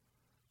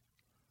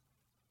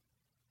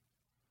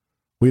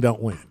 we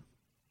don't win.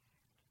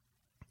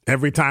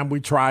 Every time we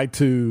try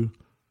to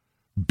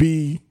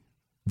be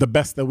the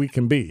best that we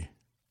can be,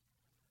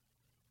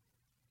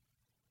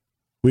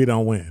 we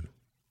don't win.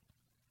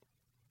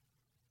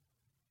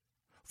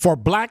 For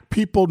black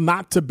people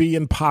not to be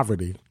in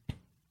poverty,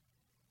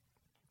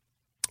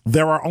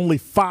 there are only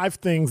 5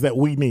 things that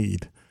we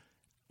need.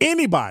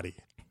 Anybody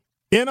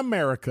in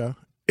America,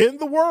 in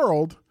the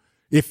world,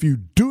 if you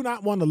do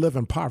not want to live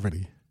in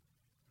poverty,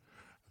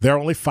 there are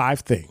only 5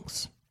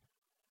 things.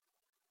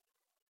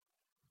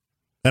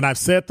 And I've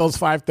said those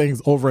 5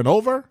 things over and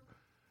over.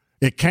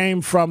 It came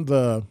from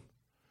the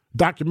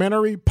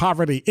documentary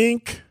Poverty,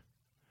 Inc.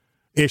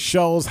 It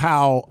shows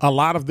how a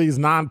lot of these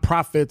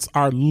nonprofits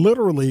are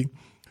literally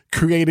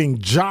creating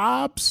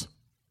jobs,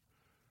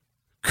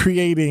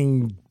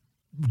 creating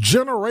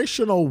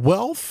generational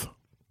wealth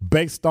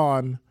based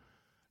on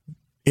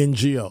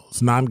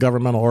NGOs,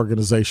 non-governmental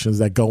organizations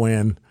that go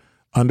in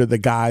under the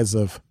guise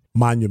of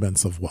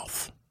monuments of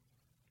wealth,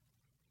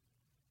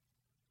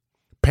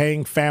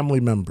 paying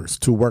family members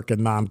to work in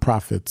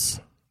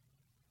nonprofits.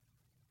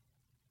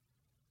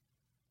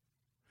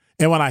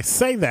 And when I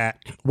say that,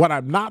 what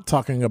I'm not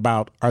talking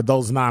about are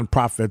those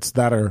nonprofits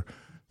that are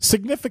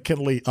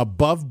significantly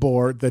above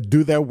board, that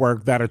do their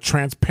work, that are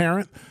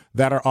transparent,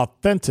 that are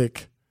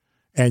authentic,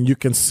 and you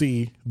can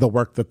see the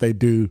work that they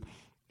do,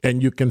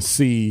 and you can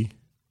see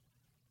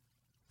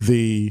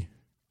the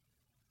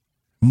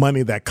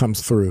money that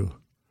comes through,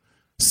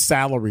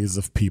 salaries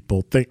of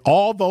people,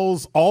 all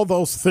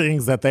those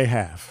things that they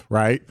have,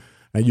 right?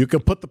 And you can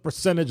put the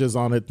percentages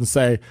on it and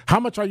say, how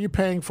much are you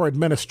paying for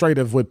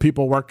administrative with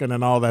people working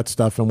and all that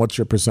stuff, and what's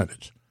your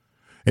percentage?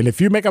 And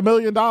if you make $1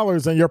 million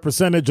and your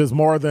percentage is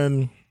more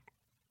than,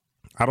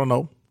 I don't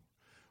know,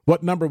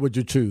 what number would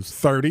you choose?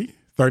 30,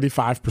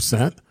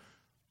 35%?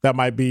 That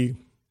might be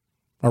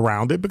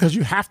around it, because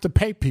you have to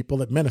pay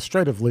people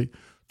administratively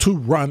to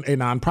run a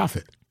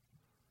nonprofit.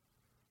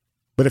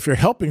 But if you're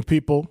helping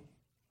people,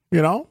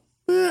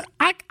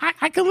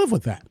 I can live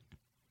with that.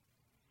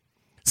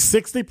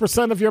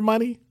 60% of your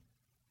money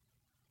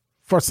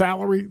for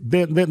salary,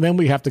 then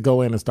we have to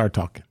go in and start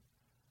talking.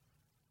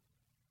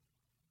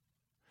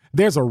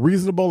 There's a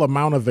reasonable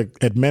amount of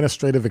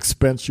administrative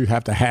expense you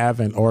have to have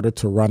in order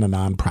to run a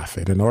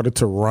nonprofit, in order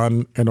to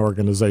run an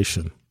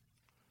organization.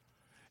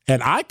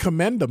 And I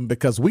commend them,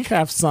 because we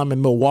have some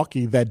in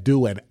Milwaukee that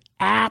do an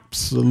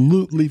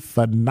absolutely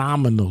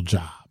phenomenal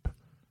job.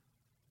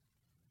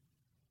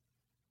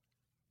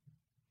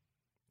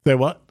 Say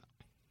what?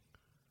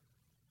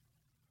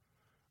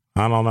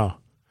 I don't know.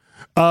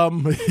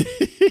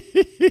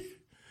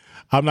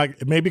 I'm not,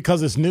 maybe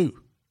because it's new.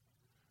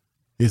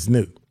 It's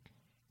new.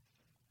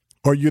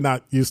 Or you're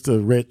not used to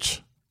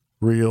rich,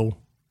 real,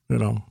 you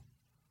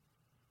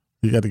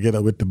got to get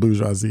up with the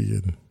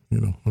bourgeoisie,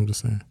 and, I'm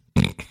just saying.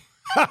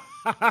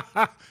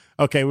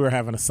 Okay, we were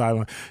having a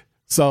silent.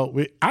 So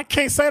I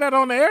can't say that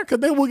on the air, because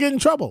then we'll get in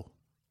trouble.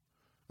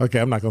 Okay,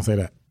 I'm not going to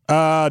say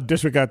that.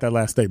 Disregard that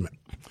last statement.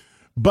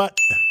 But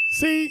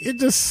see,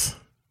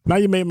 now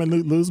you made me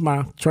lose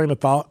my train of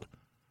thought.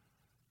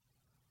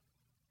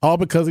 All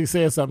because he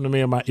said something to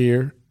me in my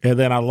ear, and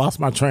then I lost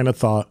my train of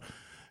thought.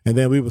 And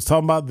then we was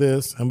talking about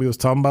this, and we was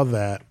talking about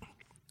that.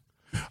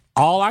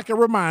 All I can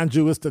remind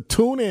you is to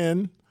tune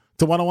in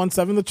to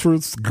 101.7 The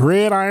Truth's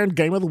Gridiron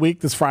Game of the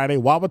Week this Friday.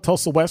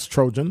 Wauwatosa West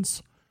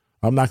Trojans,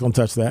 I'm not going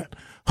to touch that,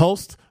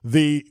 host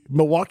the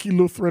Milwaukee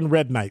Lutheran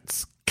Red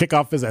Knights.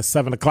 Kickoff is at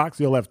 7 o'clock,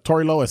 so you'll have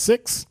Torilo at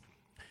 6.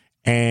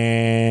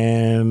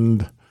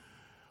 And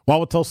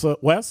Wauwatosa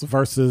West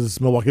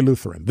versus Milwaukee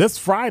Lutheran this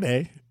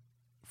Friday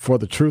for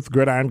the Truth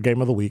Gridiron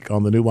Game of the Week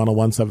on the new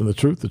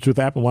 101.7 The Truth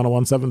app, and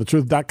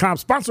 101.7thetruth.com.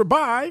 Sponsored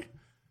by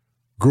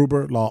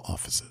Gruber Law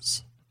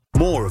Offices.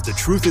 More of The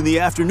Truth in the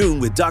Afternoon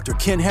with Dr.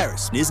 Ken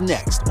Harris is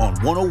next on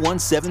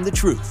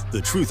 101.7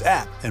 The Truth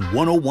app, and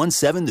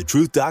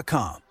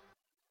 101.7thetruth.com.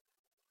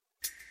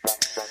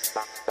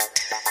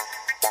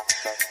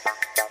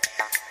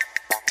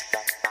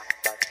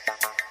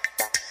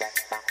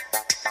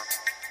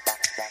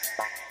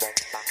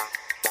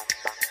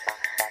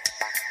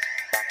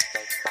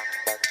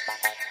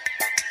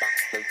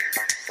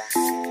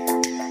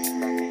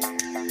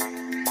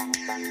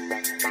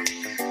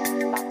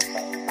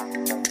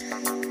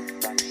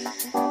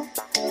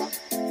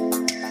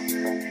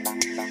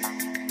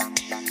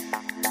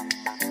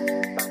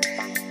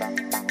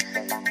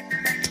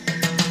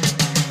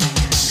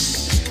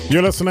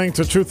 You're listening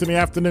to Truth in the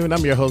Afternoon.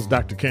 I'm your host,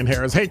 Dr. Ken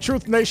Harris. Hey,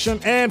 Truth Nation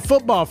and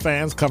football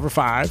fans, Cover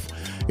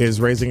 5 is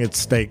raising its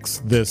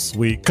stakes this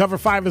week. Cover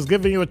 5 is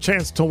giving you a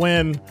chance to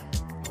win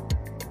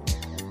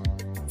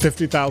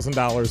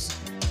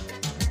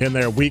 $50,000 in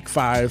their Week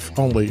 5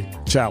 only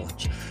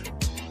challenge.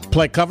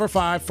 Play Cover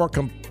 5 for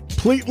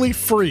completely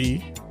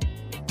free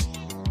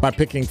by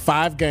picking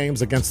 5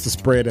 games against the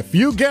spread. If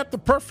you get the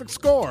perfect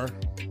score,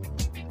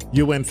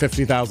 you win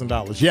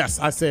 $50,000. Yes,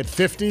 I said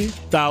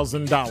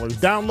 $50,000.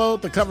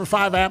 Download the Cover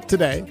 5 app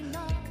today,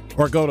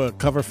 or go to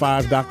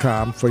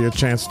cover5.com for your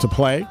chance to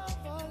play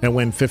and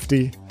win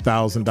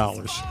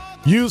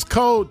 $50,000. Use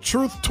code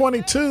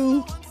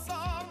TRUTH22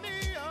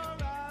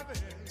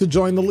 to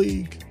join the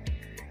league.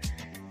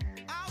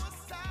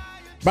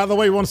 By the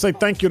way, we want to say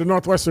thank you to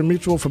Northwestern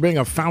Mutual for being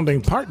a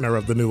founding partner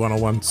of the new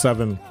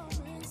 101.7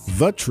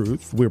 The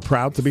Truth. We're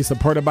proud to be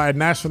supported by a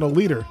national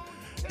leader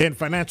in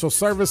financial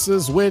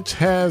services, which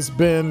has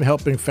been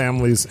helping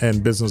families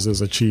and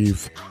businesses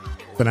achieve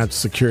financial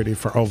security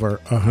for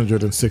over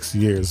 160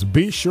 years.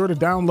 Be sure to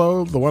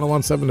download the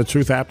 101.7 The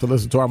Truth app to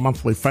listen to our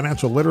monthly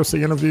financial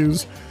literacy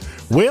interviews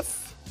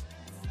with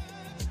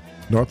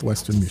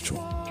Northwestern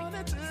Mutual.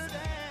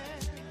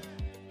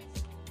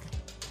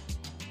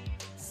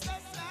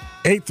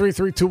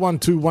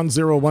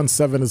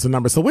 833-212-1017 is the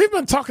number. So we've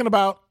been talking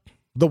about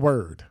the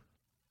word.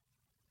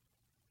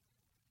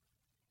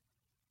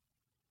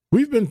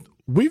 We've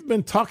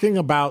been talking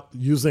about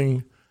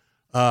using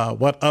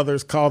what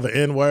others call the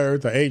N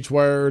word, the H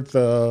word,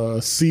 the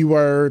C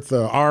word,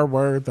 the R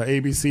word, the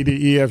A, B, C,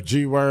 D, E, F,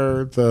 G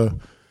word,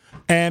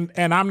 and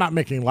I'm not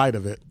making light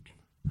of it.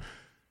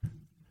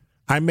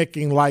 I'm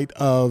making light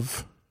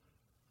of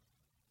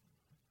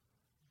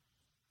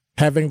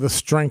having the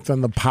strength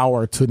and the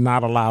power to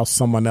not allow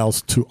someone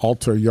else to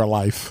alter your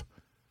life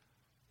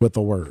with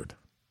a word.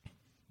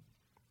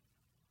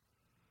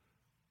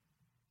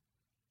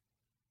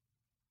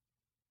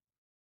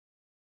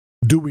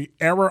 Do we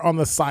err on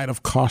the side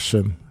of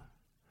caution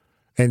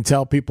and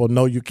tell people,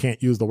 no, you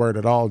can't use the word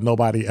at all,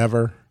 nobody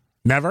ever,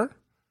 never?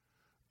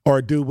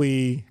 Or do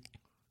we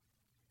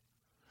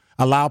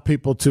allow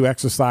people to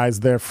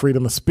exercise their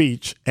freedom of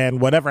speech, and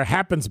whatever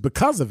happens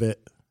because of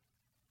it,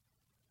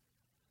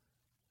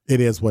 it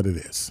is what it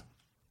is?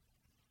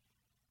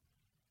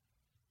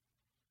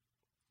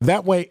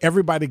 That way,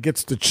 everybody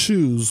gets to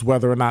choose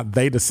whether or not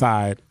they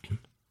decide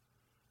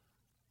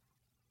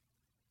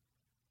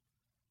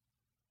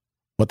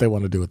what they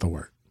want to do with the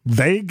word.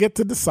 They get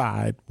to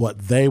decide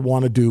what they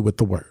want to do with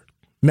the word.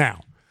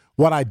 Now,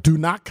 what I do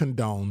not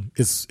condone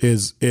is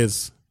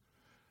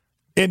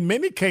in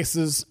many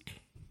cases,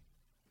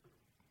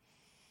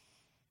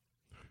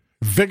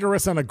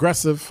 vigorous and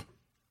aggressive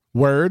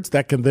words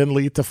that can then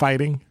lead to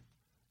fighting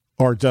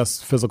or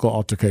just physical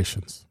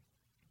altercations.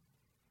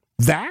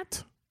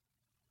 That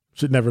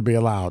should never be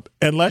allowed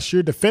unless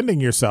you're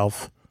defending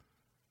yourself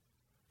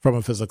from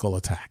a physical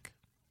attack.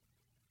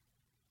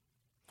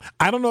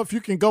 I don't know if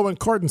you can go in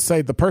court and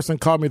say the person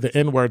called me the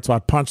N-word, so I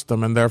punched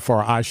them, and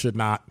therefore I should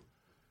not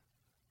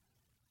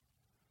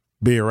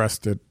be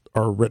arrested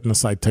or written a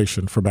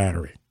citation for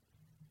battery.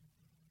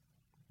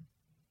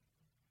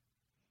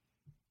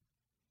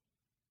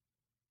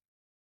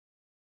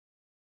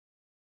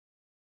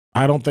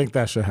 I don't think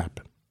that should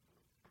happen.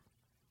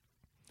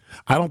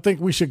 I don't think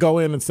we should go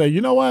in and say,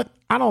 you know what?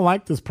 I don't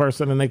like this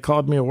person and they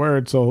called me a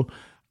word, so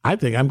I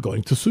think I'm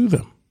going to sue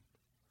them.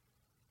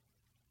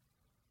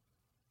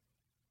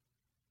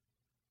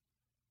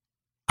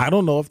 I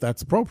don't know if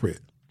that's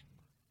appropriate.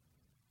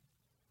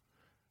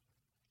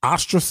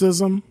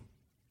 Ostracism,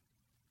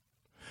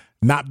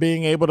 not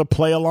being able to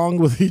play along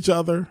with each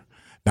other,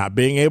 not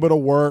being able to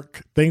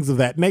work, things of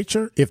that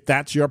nature. If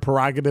that's your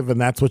prerogative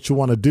and that's what you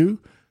want to do,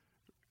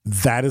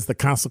 that is the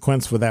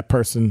consequence for that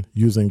person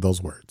using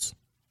those words.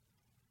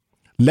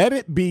 Let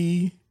it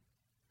be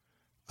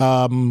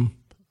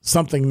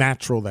something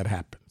natural that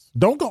happens.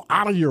 Don't go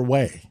out of your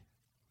way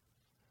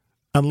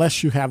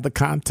unless you have the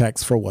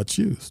context for what's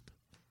used.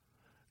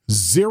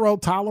 Zero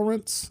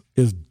tolerance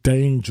is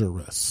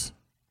dangerous.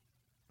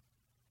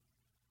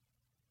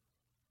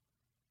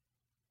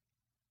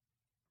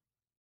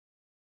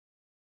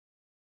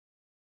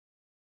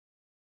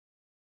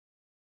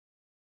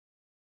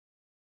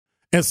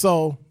 And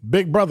so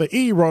Big Brother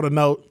E wrote a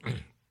note.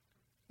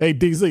 Hey,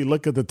 DZ,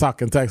 look at the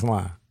talking text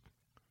line.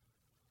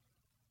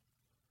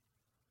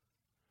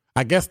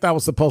 I guess that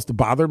was supposed to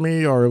bother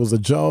me, or it was a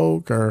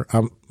joke, or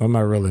I'm not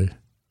really.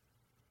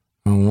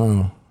 I don't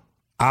know.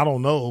 I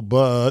don't know,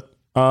 but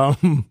was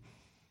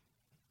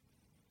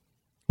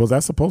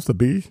that supposed to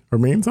be or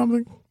mean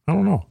something? I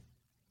don't know.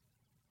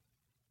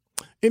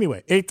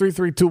 Anyway,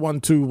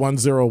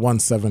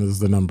 833-212-1017 is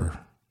the number.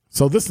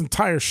 So this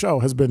entire show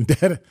has been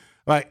dead.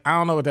 Like, I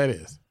don't know what that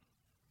is.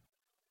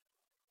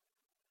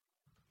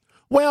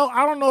 Well,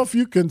 I don't know if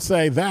you can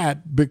say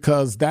that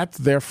because that's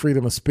their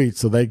freedom of speech.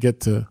 So they get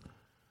to,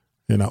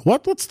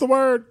 what's the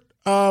word?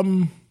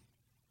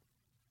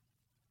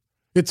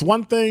 It's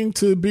one thing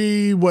to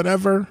be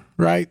whatever,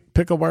 right?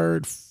 Pick a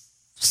word,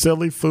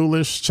 silly,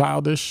 foolish,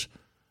 childish.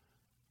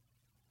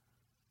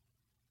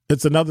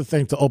 It's another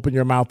thing to open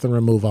your mouth and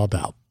remove all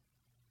doubt.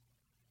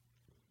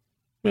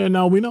 Yeah,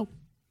 now we know.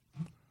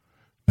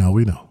 Now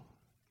we know.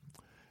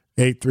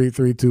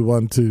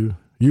 833-212.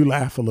 You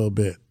laugh a little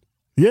bit.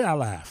 Yeah, I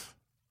laugh.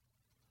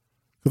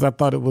 Because I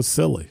thought it was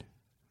silly.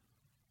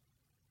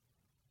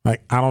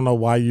 Like, I don't know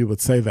why you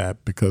would say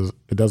that because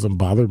it doesn't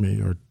bother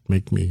me or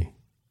make me,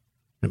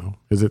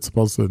 is it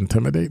supposed to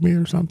intimidate me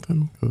or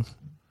something? Because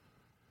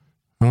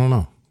I don't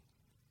know.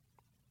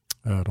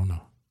 I don't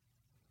know.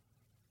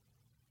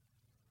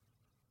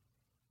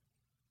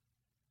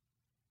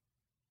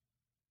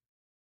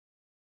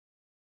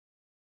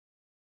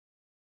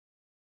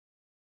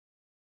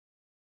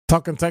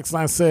 Talking text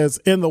line says,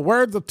 in the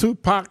words of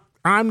Tupac,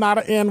 I'm not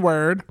an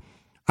N-word.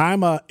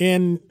 I'm a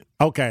N.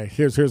 Okay,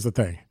 here's the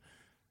thing.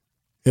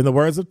 In the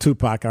words of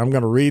Tupac, I'm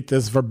going to read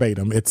this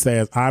verbatim. It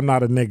says, I'm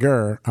not a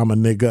nigger, I'm a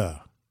nigga.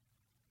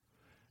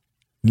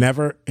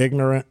 Never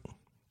ignorant,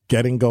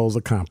 getting goals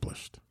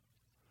accomplished.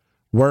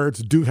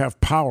 Words do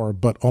have power,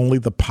 but only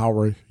the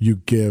power you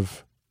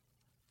give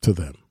to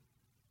them.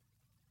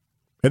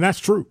 And that's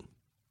true.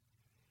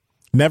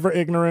 Never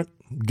ignorant,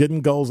 getting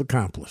goals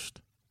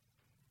accomplished.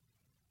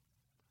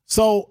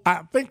 So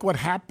I think what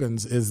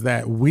happens is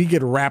that we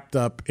get wrapped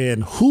up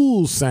in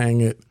who's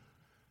saying it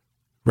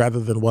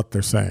rather than what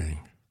they're saying.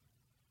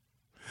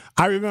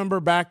 I remember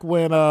back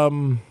when,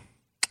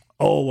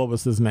 what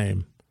was his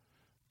name?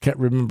 Can't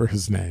remember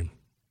his name.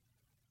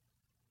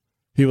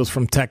 He was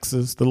from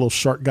Texas, the little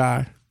short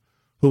guy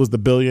who was the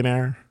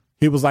billionaire.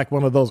 He was like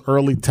one of those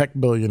early tech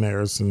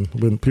billionaires, and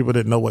when people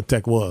didn't know what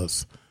tech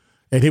was.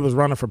 And he was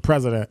running for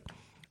president.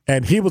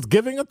 And he was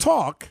giving a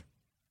talk.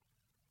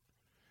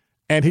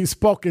 And he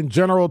spoke in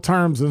general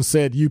terms and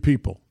said, you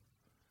people.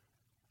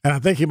 And I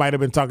think he might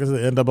have been talking to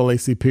the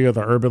NAACP or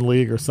the Urban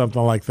League or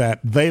something like that.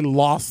 They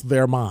lost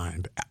their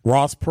mind.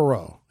 Ross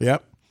Perot.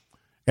 Yep.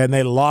 and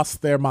they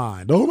lost their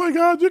mind. Oh my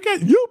God, you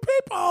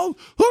people,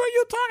 who are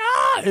you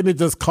talking? And it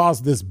just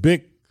caused this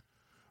big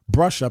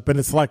brush up. And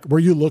it's like, were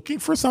you looking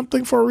for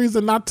something for a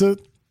reason not to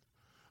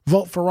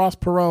vote for Ross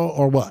Perot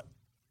or what?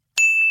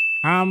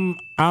 I'm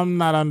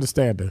not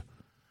understanding.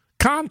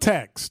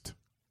 Context.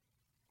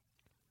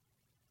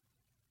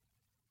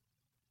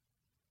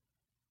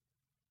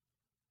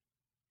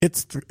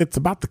 It's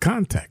about the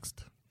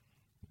context.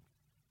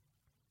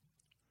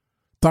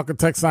 Talking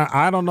text line,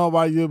 I don't know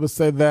why you would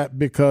say that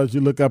because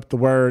you look up the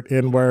word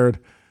N-word,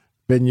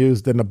 been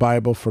used in the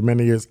Bible for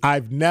many years.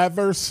 I've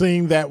never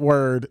seen that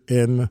word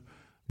in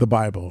the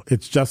Bible.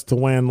 It's just to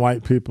when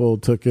white people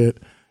took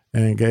it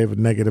and gave it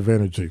negative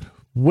energy.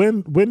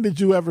 When did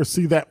you ever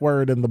see that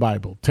word in the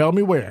Bible? Tell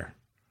me where.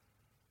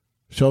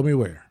 Show me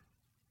where.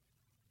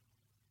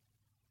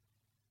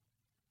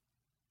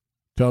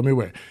 Tell me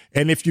where.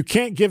 And if you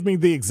can't give me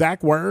the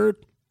exact word,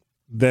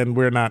 then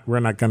we're not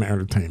going to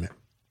entertain it.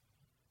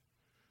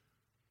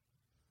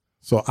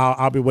 So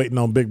I'll be waiting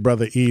on Big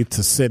Brother E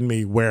to send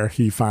me where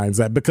he finds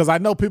that, because I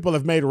know people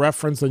have made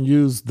reference and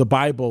used the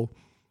Bible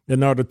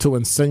in order to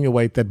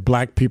insinuate that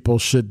black people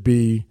should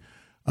be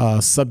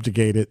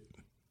subjugated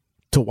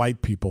to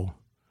white people.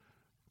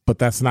 But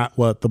that's not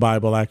what the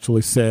Bible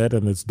actually said,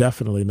 and it's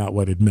definitely not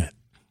what it meant.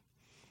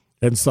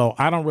 And so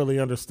I don't really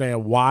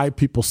understand why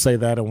people say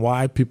that and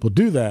why people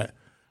do that.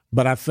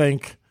 But I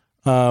think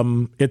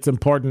it's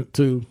important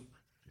to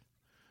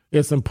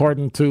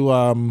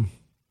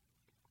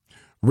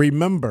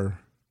remember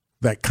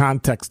that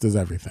context is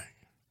everything.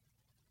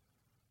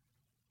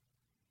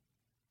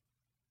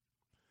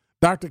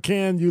 Dr.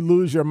 Ken, you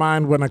lose your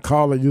mind when a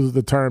caller uses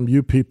the term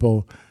you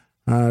people.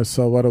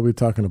 So what are we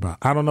talking about?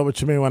 I don't know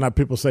what you mean when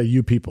people say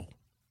you people.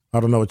 I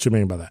don't know what you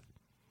mean by that.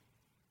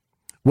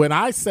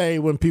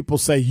 When people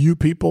say you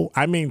people,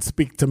 I mean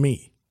speak to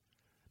me.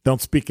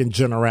 Don't speak in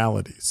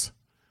generalities.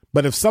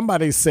 But if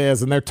somebody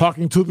says, and they're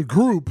talking to the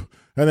group,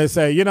 and they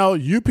say,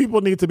 you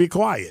people need to be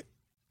quiet,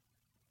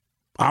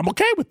 I'm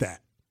okay with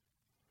that.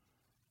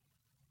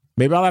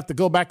 Maybe I'll have to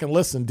go back and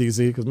listen,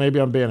 DZ, because maybe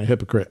I'm being a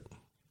hypocrite.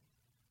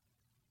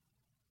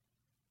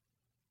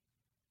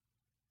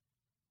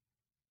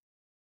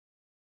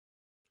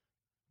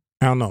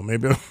 I don't know.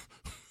 Maybe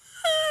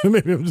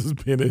I'm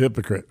just being a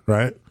hypocrite,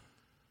 right?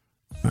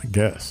 I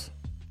guess.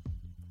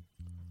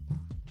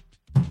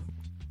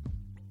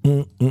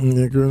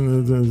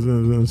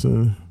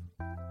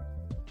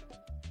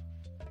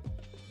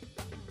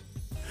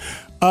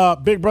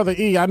 Big Brother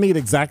E, I need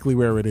exactly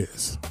where it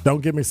is.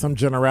 Don't give me some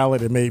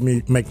generality that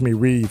make me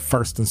read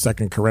 1st and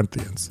 2nd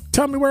Corinthians.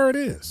 Tell me where it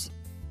is.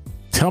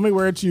 Tell me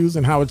where it's used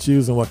and how it's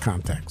used in what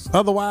context.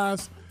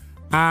 Otherwise,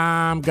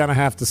 I'm going to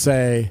have to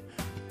say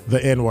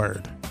the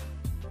N-word.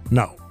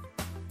 No.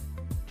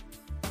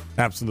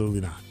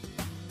 Absolutely not.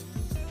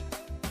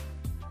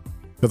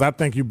 Because I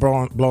think you're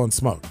blowing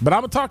smoke. But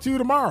I'm going to talk to you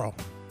tomorrow.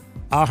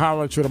 I'll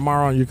holler at you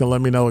tomorrow, and you can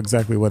let me know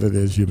exactly what it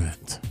is you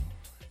meant.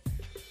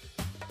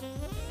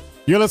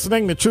 You're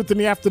listening to Truth in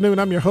the Afternoon.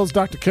 I'm your host,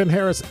 Dr. Ken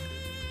Harris.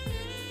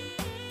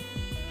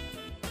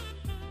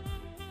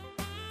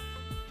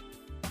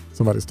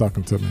 Somebody's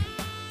talking to me.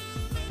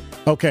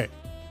 Okay,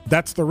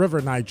 that's the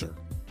River Niger.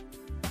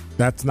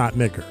 That's not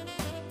nigger.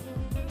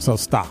 So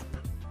stop.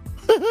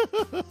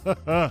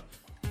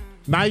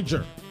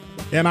 Niger.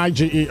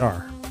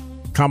 Niger.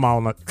 Come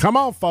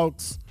on,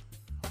 folks.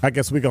 I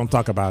guess we're going to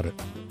talk about it.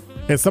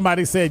 And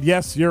somebody said,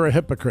 yes, you're a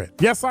hypocrite.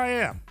 Yes, I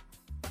am.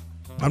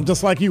 I'm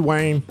just like you,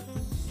 Wayne.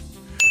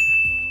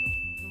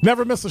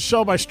 Never miss a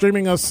show by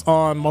streaming us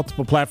on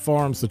multiple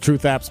platforms, the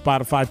Truth app,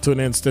 Spotify,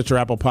 TuneIn, Stitcher,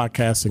 Apple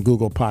Podcasts, and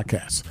Google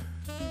Podcasts.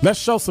 Let's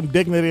show some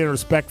dignity and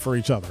respect for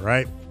each other,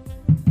 right?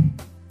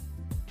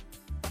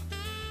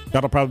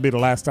 That'll probably be the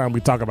last time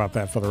we talk about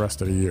that for the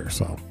rest of the year.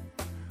 So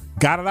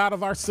got it out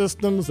of our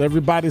systems.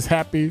 Everybody's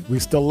happy. We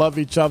still love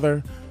each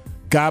other.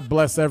 God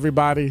bless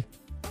everybody.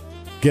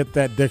 Get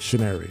that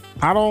dictionary.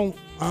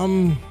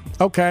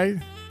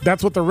 Okay.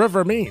 That's what the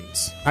river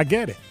means. I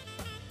get it.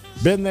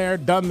 Been there,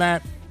 done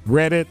that,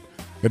 read it,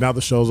 and now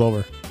the show's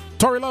over.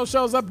 Tory Lowe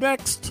show's up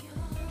next.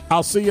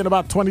 I'll see you in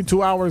about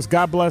 22 hours.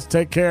 God bless.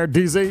 Take care.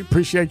 DZ,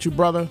 appreciate you,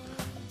 brother.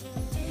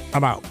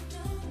 I'm out.